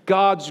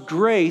God's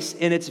grace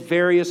in its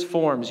various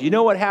forms. You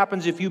know what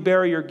happens if you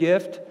bury your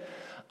gift?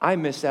 I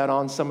miss out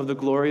on some of the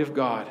glory of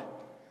God.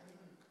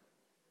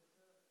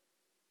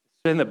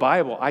 In the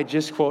Bible, I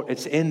just quote,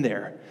 it's in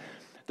there.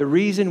 The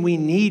reason we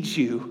need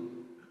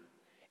you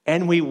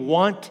and we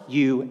want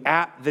you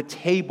at the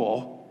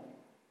table,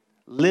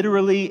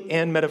 literally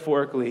and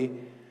metaphorically,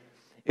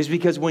 is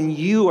because when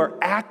you are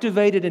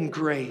activated in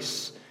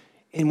grace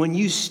and when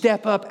you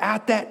step up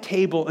at that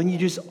table and you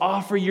just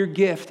offer your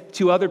gift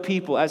to other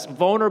people, as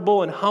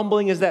vulnerable and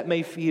humbling as that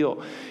may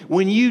feel,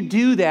 when you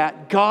do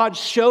that, God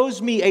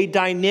shows me a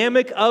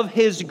dynamic of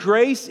his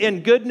grace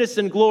and goodness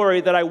and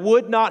glory that I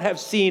would not have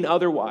seen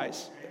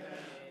otherwise.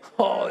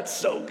 Oh, it's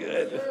so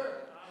good.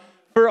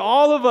 For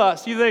all of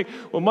us, you think,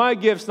 well, my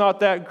gift's not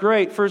that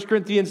great. 1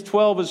 Corinthians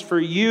 12 is for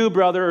you,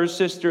 brother or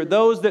sister.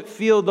 Those that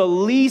feel the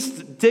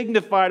least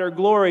dignified or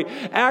glory,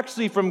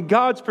 actually from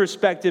God's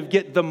perspective,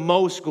 get the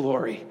most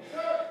glory.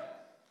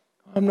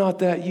 I'm not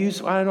that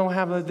useful. I don't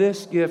have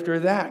this gift or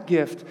that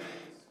gift.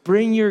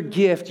 Bring your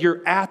gift.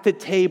 You're at the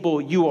table.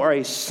 You are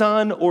a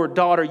son or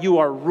daughter. You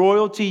are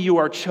royalty. You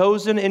are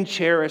chosen and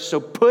cherished.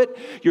 So put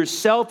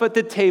yourself at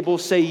the table.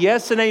 Say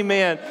yes and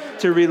amen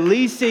to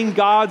releasing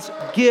God's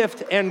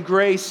gift and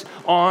grace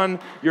on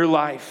your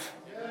life.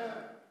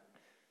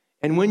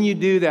 And when you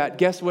do that,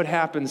 guess what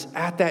happens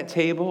at that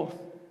table?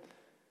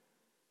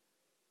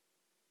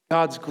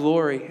 God's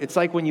glory. It's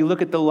like when you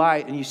look at the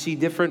light and you see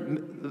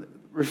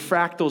different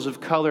refractals of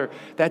color.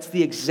 That's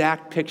the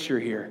exact picture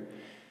here.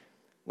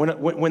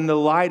 When the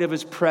light of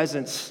his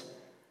presence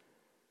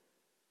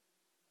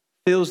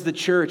fills the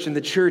church, and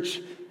the church,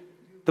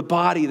 the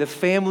body, the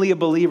family of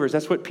believers,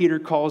 that's what Peter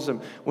calls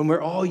them. When we're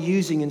all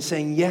using and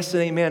saying yes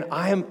and amen,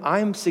 I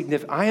am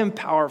significant, I am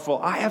powerful,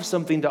 I have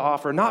something to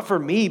offer, not for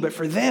me, but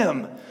for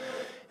them.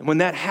 And when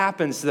that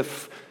happens,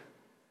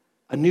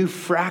 a new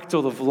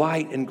fractal of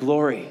light and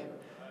glory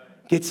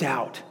gets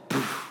out.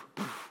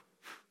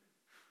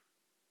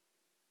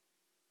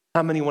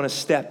 How many want to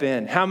step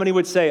in? How many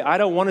would say, I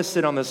don't want to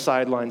sit on the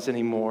sidelines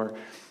anymore.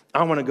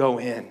 I want to go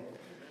in.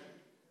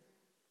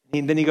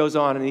 And then he goes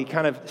on and he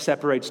kind of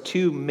separates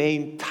two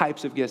main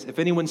types of gifts. If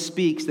anyone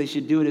speaks, they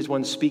should do it as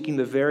one speaking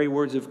the very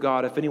words of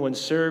God. If anyone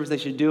serves, they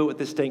should do it with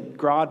the strength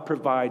God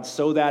provides,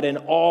 so that in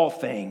all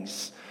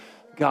things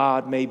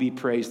God may be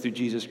praised through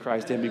Jesus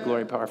Christ and be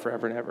glory and power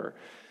forever and ever.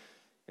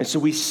 And so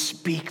we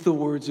speak the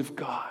words of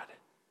God.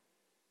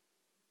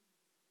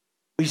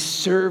 We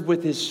serve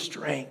with his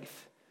strength.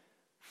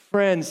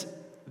 Friends,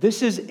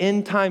 this is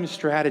end time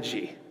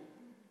strategy.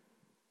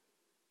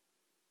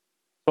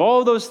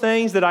 All those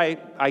things that I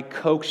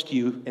coaxed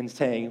you in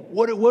saying,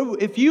 what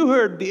if you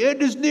heard the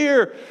end is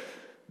near,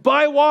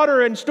 buy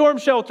water and storm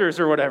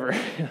shelters or whatever.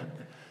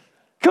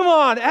 Come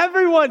on,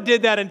 everyone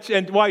did that in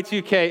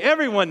Y2K.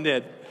 Everyone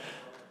did.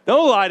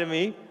 Don't lie to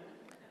me.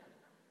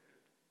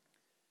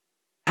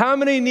 How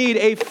many need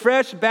a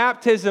fresh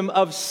baptism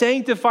of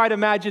sanctified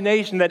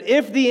imagination that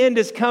if the end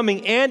is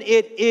coming, and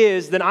it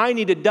is, then I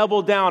need to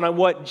double down on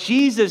what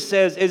Jesus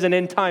says is an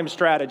end-time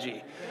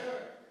strategy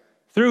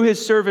through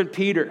his servant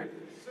Peter.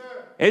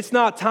 It's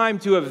not time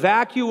to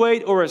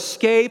evacuate or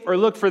escape or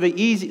look for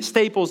the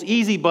Staples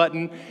easy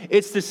button.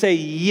 It's to say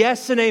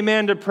yes and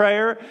amen to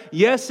prayer,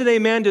 yes and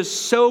amen to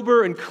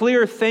sober and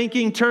clear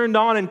thinking, turned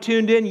on and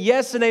tuned in,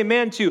 yes and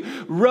amen to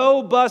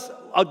robust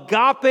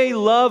agape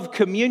love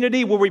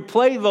community where we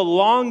play the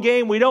long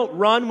game. We don't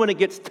run when it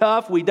gets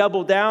tough. We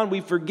double down.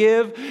 We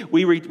forgive.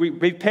 We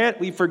repent.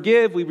 We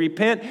forgive. We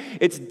repent.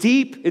 It's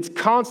deep. It's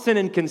constant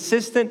and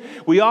consistent.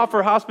 We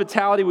offer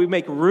hospitality. We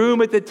make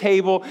room at the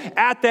table.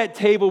 At that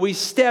table, we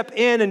step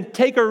in and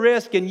take a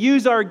risk and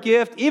use our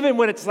gift, even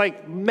when it's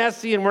like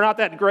messy and we're not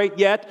that great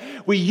yet.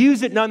 We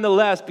use it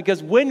nonetheless,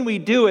 because when we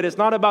do it, it's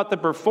not about the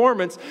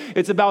performance.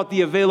 It's about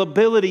the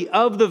availability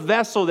of the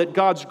vessel that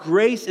God's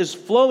grace is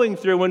flowing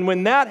through. And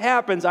when that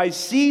happens, I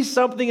see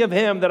something of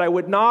him that I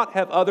would not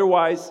have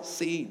otherwise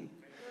seen.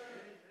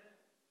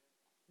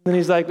 And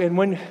he's like, and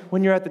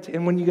when you're at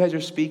and when you guys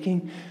are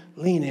speaking,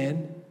 lean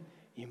in.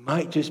 You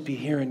might just be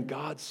hearing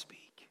God speak.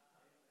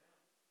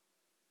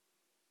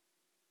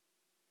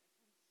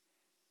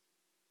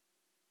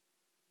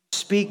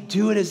 Speak,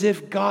 do it as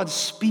if God's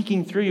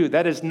speaking through you.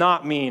 That does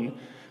not mean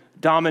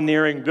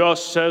domineering,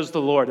 thus says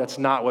the Lord. That's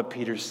not what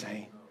Peter's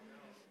saying.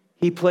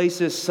 He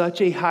places such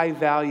a high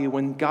value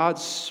when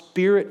God's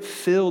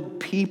Spirit-filled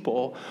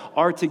people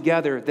are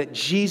together that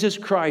Jesus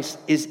Christ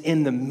is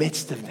in the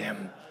midst of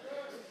them.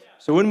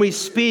 So when we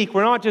speak,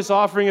 we're not just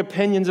offering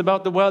opinions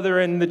about the weather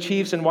and the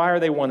Chiefs and why are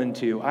they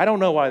 1-2. I don't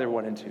know why they're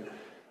 1-2.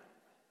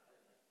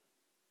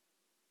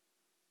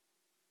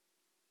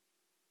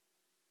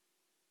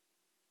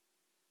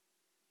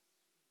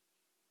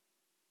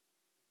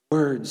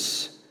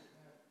 Words.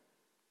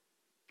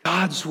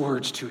 God's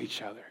words to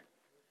each other.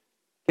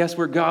 Guess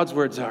where God's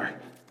words are?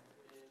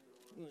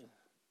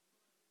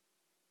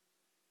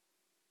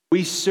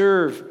 We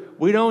serve.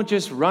 We don't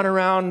just run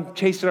around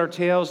chasing our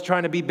tails,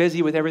 trying to be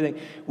busy with everything.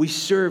 We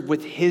serve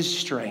with his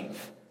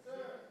strength.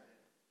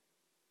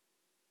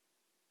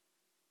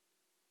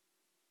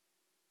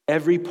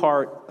 Every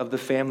part of the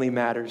family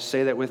matters.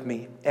 Say that with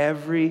me.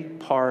 Every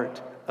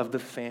part of the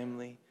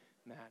family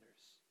matters.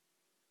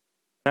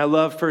 And I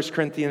love 1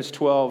 Corinthians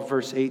 12,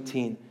 verse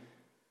 18.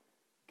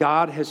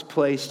 God has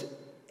placed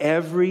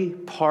every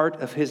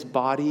part of his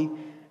body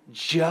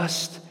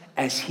just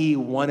as he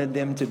wanted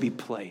them to be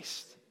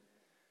placed.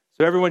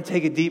 So everyone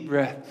take a deep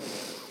breath.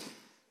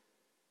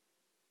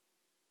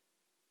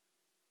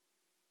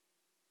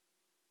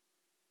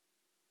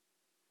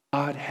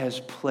 God has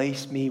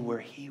placed me where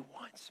he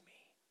wants me.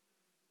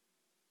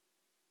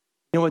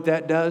 You know what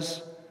that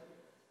does?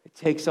 It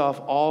takes off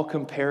all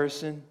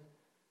comparison,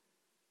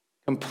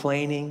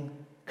 complaining,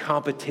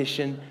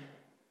 competition.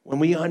 When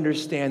we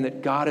understand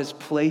that God has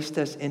placed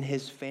us in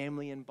his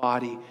family and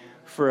body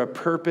for a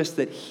purpose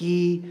that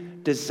he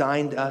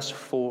designed us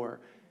for,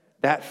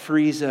 that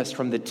frees us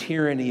from the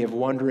tyranny of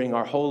wondering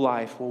our whole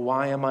life, well,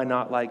 why am I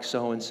not like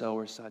so-and-so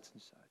or such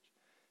and such?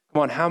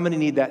 Come on, how many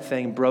need that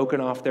thing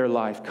broken off their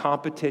life?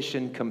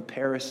 Competition,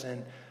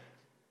 comparison.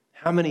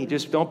 How many?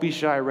 Just don't be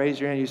shy. Raise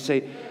your hand. You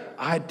say,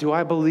 do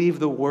I believe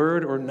the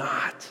word or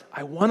not?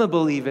 I want to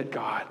believe it,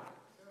 God.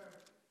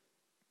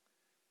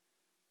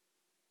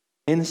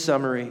 In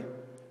summary,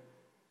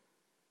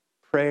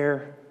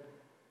 prayer,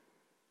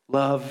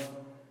 love,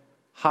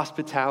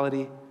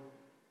 hospitality,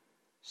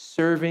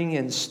 serving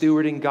and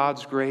stewarding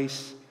God's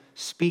grace,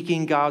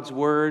 speaking God's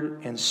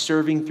word, and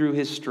serving through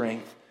his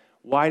strength.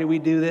 Why do we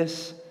do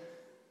this?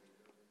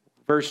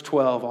 Verse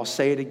 12, I'll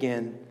say it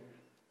again.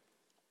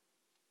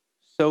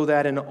 So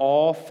that in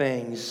all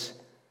things,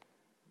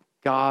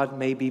 God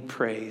may be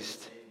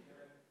praised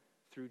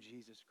through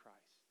Jesus Christ.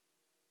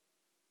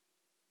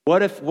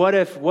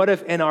 What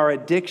if in our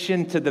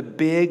addiction to the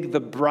big, the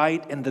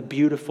bright, and the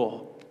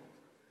beautiful,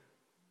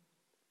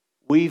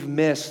 we've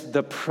missed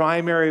the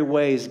primary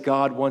ways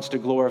God wants to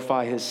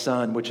glorify his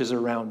Son, which is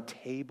around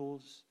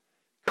tables,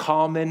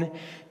 common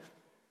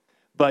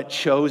but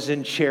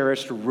chosen,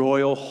 cherished,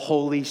 royal,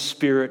 Holy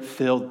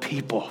Spirit-filled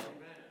people.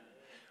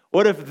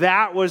 What if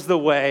that was the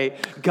way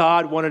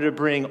God wanted to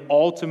bring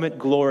ultimate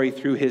glory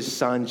through his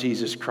Son,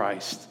 Jesus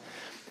Christ?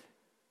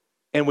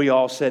 And we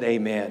all said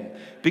amen.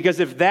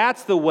 Because if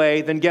that's the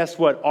way, then guess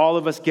what? All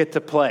of us get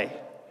to play.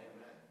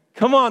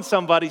 Come on,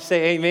 somebody,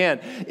 say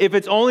amen. If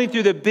it's only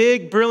through the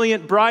big,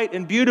 brilliant, bright,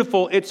 and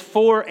beautiful, it's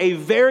for a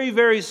very,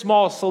 very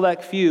small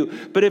select few.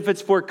 But if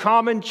it's for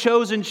common,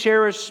 chosen,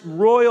 cherished,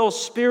 royal,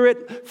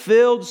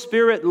 Spirit-filled,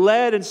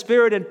 Spirit-led, and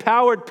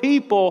Spirit-empowered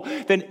people,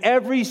 then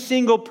every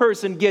single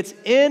person gets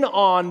in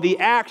on the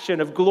action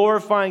of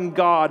glorifying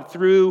God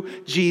through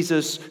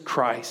Jesus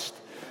Christ.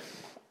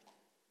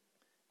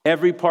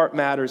 Every part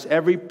matters.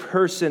 Every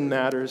person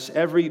matters.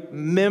 Every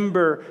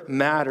member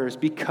matters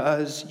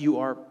because you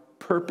are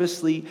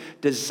purposely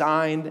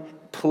designed,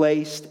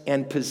 placed,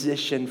 and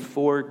positioned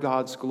for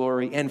God's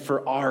glory and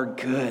for our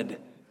good.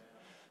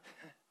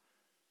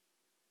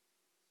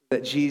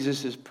 That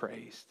Jesus is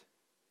praised.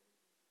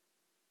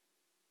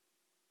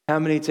 How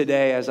many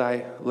today, as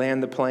I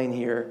land the plane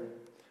here,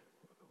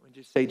 would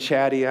you say,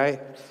 Chatty,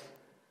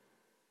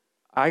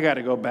 I got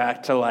to go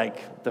back to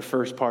like the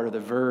first part of the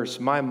verse.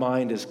 My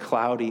mind is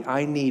cloudy.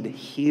 I need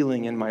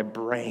healing in my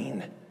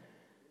brain.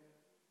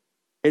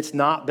 It's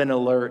not been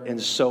alert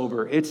and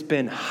sober. It's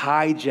been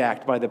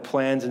hijacked by the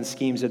plans and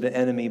schemes of the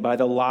enemy, by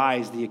the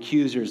lies, the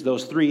accusers.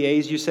 Those 3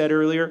 A's you said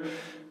earlier,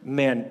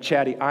 man,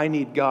 Chatty, I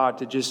need God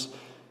to just,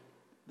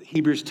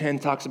 Hebrews 10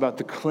 talks about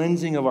the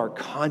cleansing of our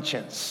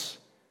conscience.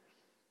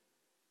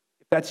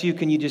 If that's you,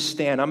 can you just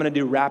stand? I'm going to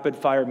do rapid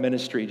fire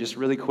ministry just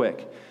really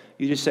quick.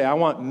 You just say, I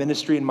want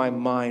ministry in my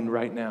mind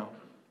right now.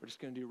 We're just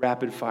going to do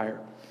rapid fire.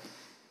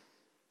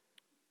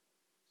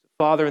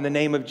 Father, in the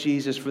name of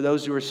Jesus, for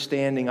those who are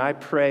standing, I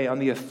pray on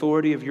the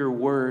authority of your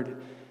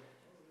word.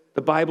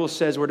 The Bible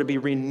says we're to be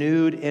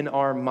renewed in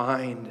our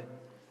mind.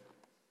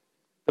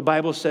 The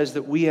Bible says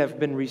that we have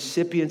been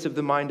recipients of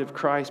the mind of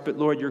Christ, but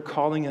Lord, you're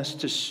calling us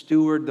to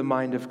steward the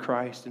mind of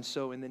Christ. And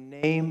so in the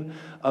name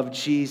of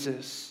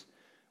Jesus,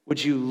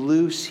 would you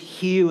loose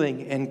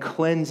healing and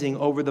cleansing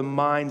over the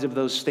minds of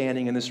those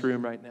standing in this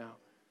room right now?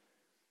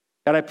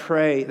 God, I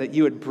pray that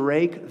you would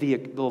break the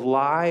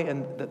lie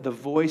and the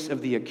voice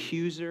of the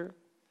accuser,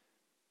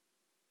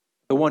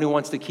 the one who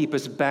wants to keep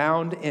us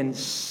bound in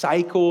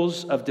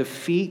cycles of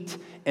defeat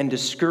and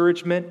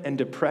discouragement and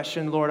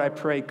depression. Lord, I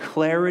pray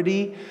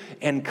clarity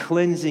and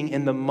cleansing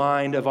in the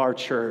mind of our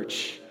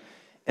church.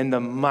 In the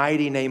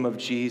mighty name of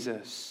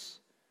Jesus.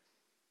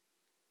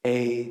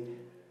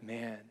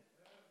 Amen.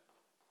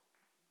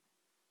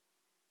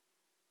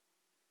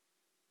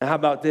 Now, how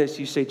about this?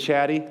 You say,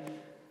 Chatty,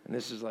 and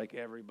this is like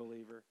every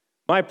believer,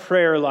 my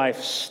prayer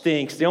life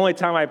stinks. The only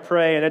time I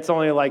pray, and it's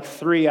only like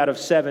 3 out of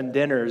 7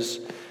 dinners,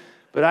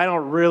 but I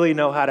don't really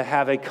know how to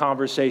have a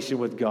conversation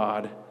with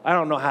God. I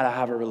don't know how to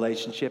have a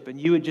relationship. And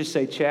you would just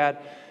say, Chad,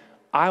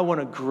 I want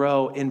to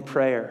grow in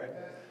prayer.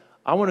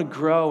 I want to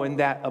grow in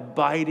that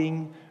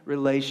abiding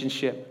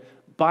relationship.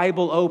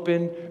 Bible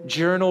open,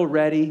 journal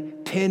ready,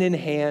 pen in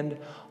hand,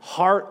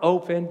 heart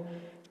open.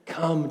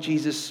 Come,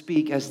 Jesus,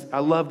 speak. As I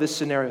love this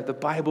scenario. The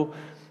Bible,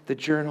 the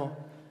journal,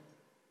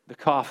 the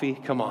coffee,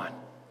 come on.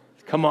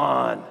 Come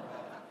on.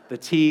 The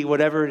tea,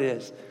 whatever it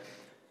is.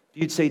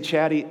 You'd say,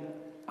 Chatty,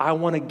 I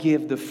want to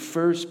give the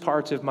first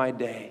parts of my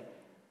day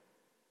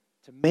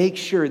to make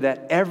sure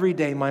that every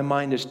day my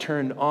mind is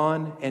turned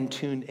on and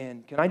tuned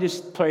in. Can I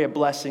just pray a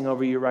blessing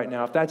over you right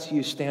now? If that's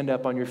you, stand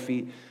up on your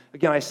feet.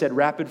 Again, I said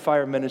rapid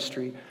fire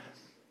ministry.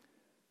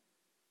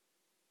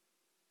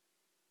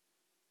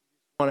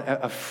 I want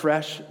a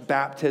fresh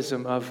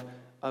baptism of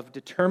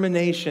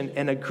determination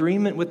and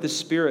agreement with the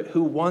Spirit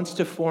who wants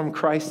to form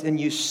Christ in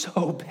you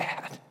so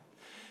bad.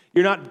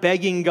 You're not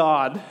begging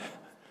God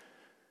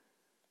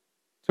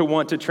to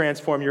want to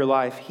transform your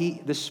life.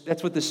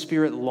 That's what the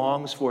Spirit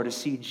longs for, to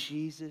see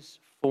Jesus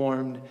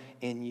formed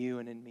in you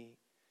and in me.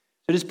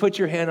 So just put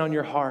your hand on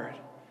your heart.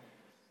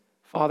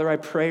 Father, I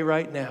pray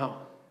right now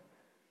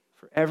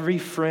for every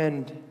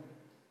friend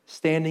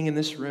standing in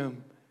this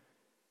room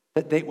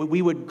that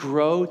we would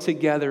grow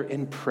together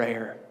in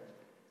prayer,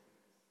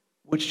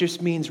 which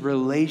just means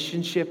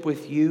relationship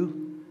with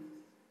you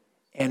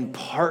and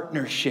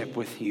partnership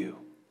with you.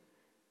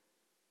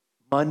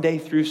 Monday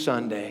through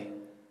Sunday,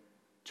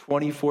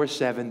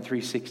 24/7,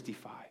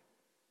 365.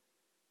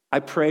 I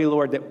pray,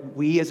 Lord, that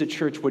we as a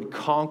church would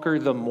conquer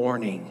the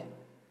morning,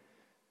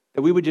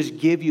 that we would just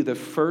give you the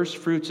first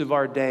fruits of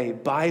our day,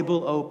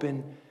 Bible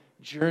open,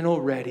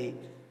 journal ready.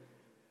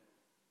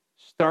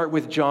 Start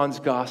with John's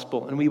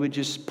gospel, and we would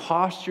just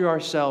posture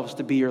ourselves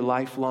to be your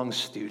lifelong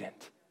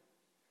student,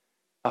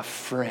 a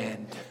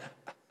friend,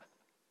 a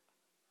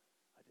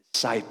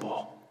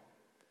disciple.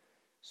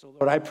 So,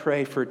 Lord, I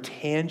pray for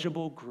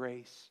tangible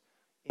grace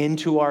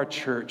into our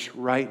church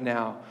right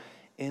now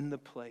in the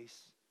place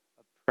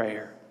of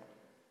prayer.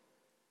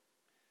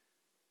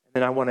 And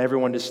then I want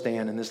everyone to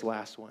stand in this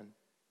last one.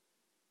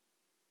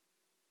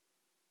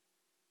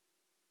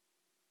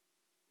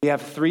 We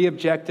have 3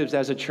 objectives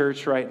as a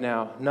church right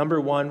now.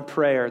 Number 1,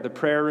 prayer. The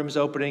prayer room's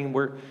opening.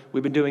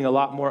 We've been doing a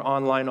lot more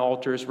online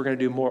altars. We're going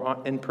to do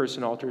more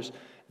in-person altars.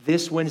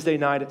 This Wednesday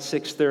night at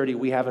 6:30,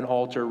 we have an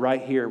altar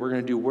right here. We're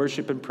going to do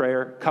worship and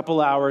prayer. A couple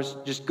hours.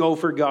 Just go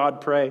for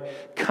God, pray.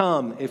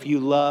 Come if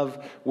you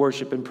love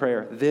worship and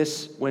prayer.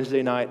 This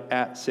Wednesday night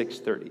at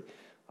 6:30,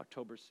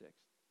 October 6th.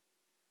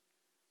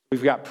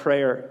 We've got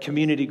prayer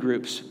community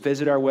groups.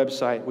 Visit our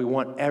website. We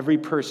want every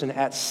person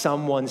at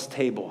someone's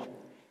table.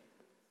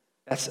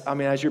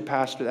 As your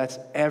pastor, that's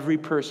every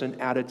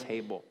person at a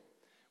table.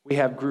 We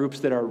have groups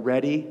that are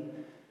ready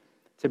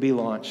to be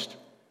launched.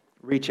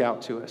 Reach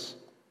out to us.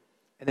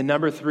 And then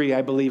number 3,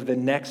 I believe the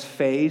next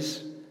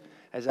phase,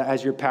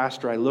 as your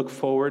pastor, I look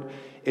forward,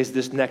 is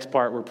this next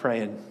part we're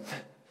praying.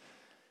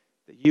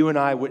 That you and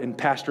I would, and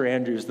Pastor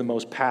Andrew is the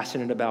most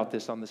passionate about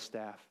this on the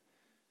staff,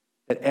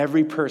 that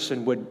every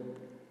person would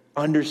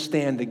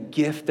understand the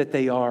gift that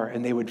they are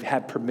and they would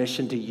have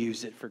permission to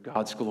use it for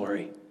God's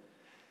glory.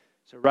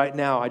 So right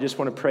now, I just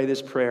want to pray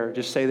this prayer.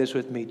 Just say this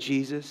with me.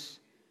 Jesus,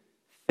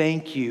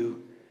 thank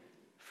you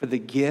for the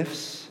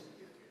gifts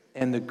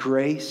and the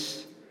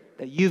grace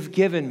that you've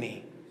given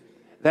me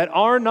that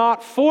are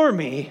not for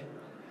me,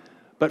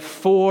 but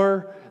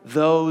for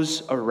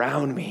those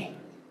around me.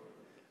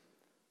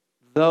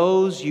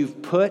 Those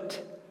you've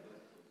put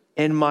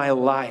in my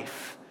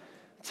life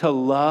to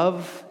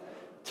love,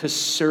 to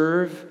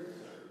serve,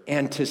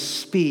 and to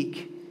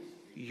speak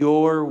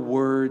your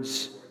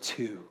words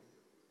to.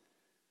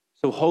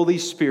 So Holy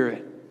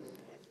Spirit,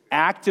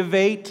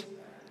 activate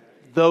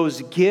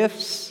those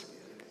gifts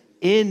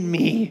in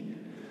me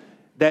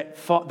that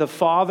the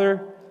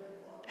Father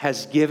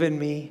has given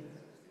me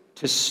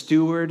to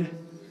steward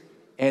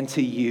and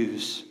to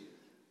use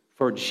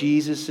for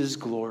Jesus'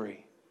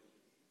 glory.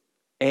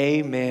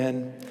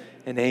 Amen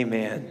and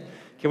amen.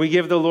 Can we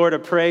give the Lord a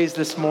praise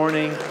this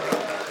morning?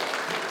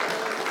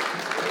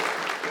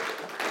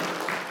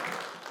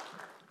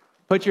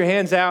 Put your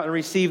hands out and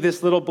receive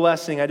this little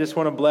blessing. I just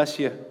want to bless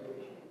you.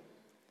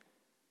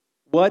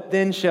 What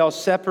then shall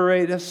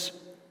separate us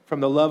from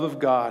the love of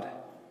God?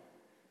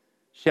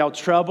 Shall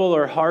trouble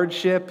or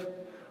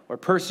hardship or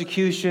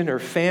persecution or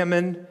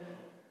famine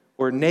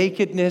or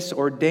nakedness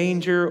or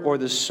danger or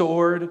the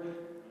sword?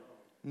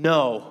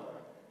 No.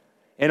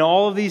 In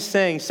all of these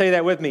things, say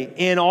that with me.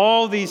 In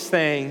all these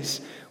things,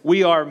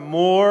 we are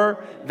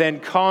more than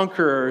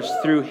conquerors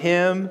through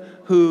him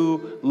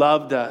who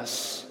loved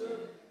us.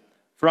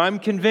 For I'm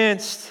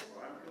convinced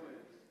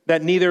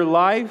that neither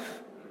life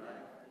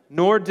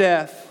nor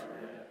death,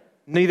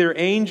 neither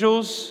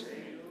angels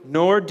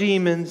nor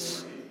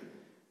demons,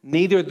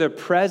 neither the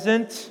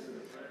present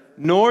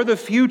nor the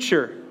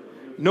future,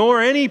 nor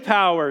any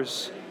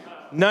powers,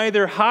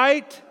 neither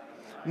height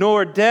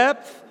nor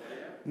depth,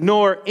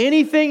 nor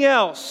anything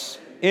else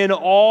in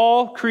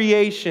all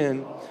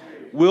creation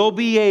will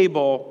be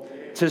able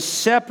to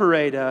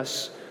separate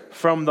us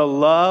from the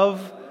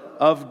love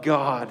of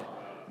God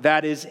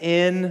that is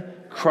in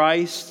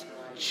Christ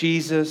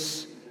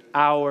Jesus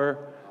our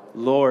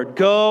Lord.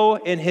 Go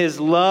in his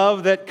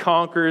love that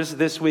conquers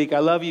this week. I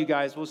love you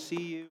guys. We'll see you.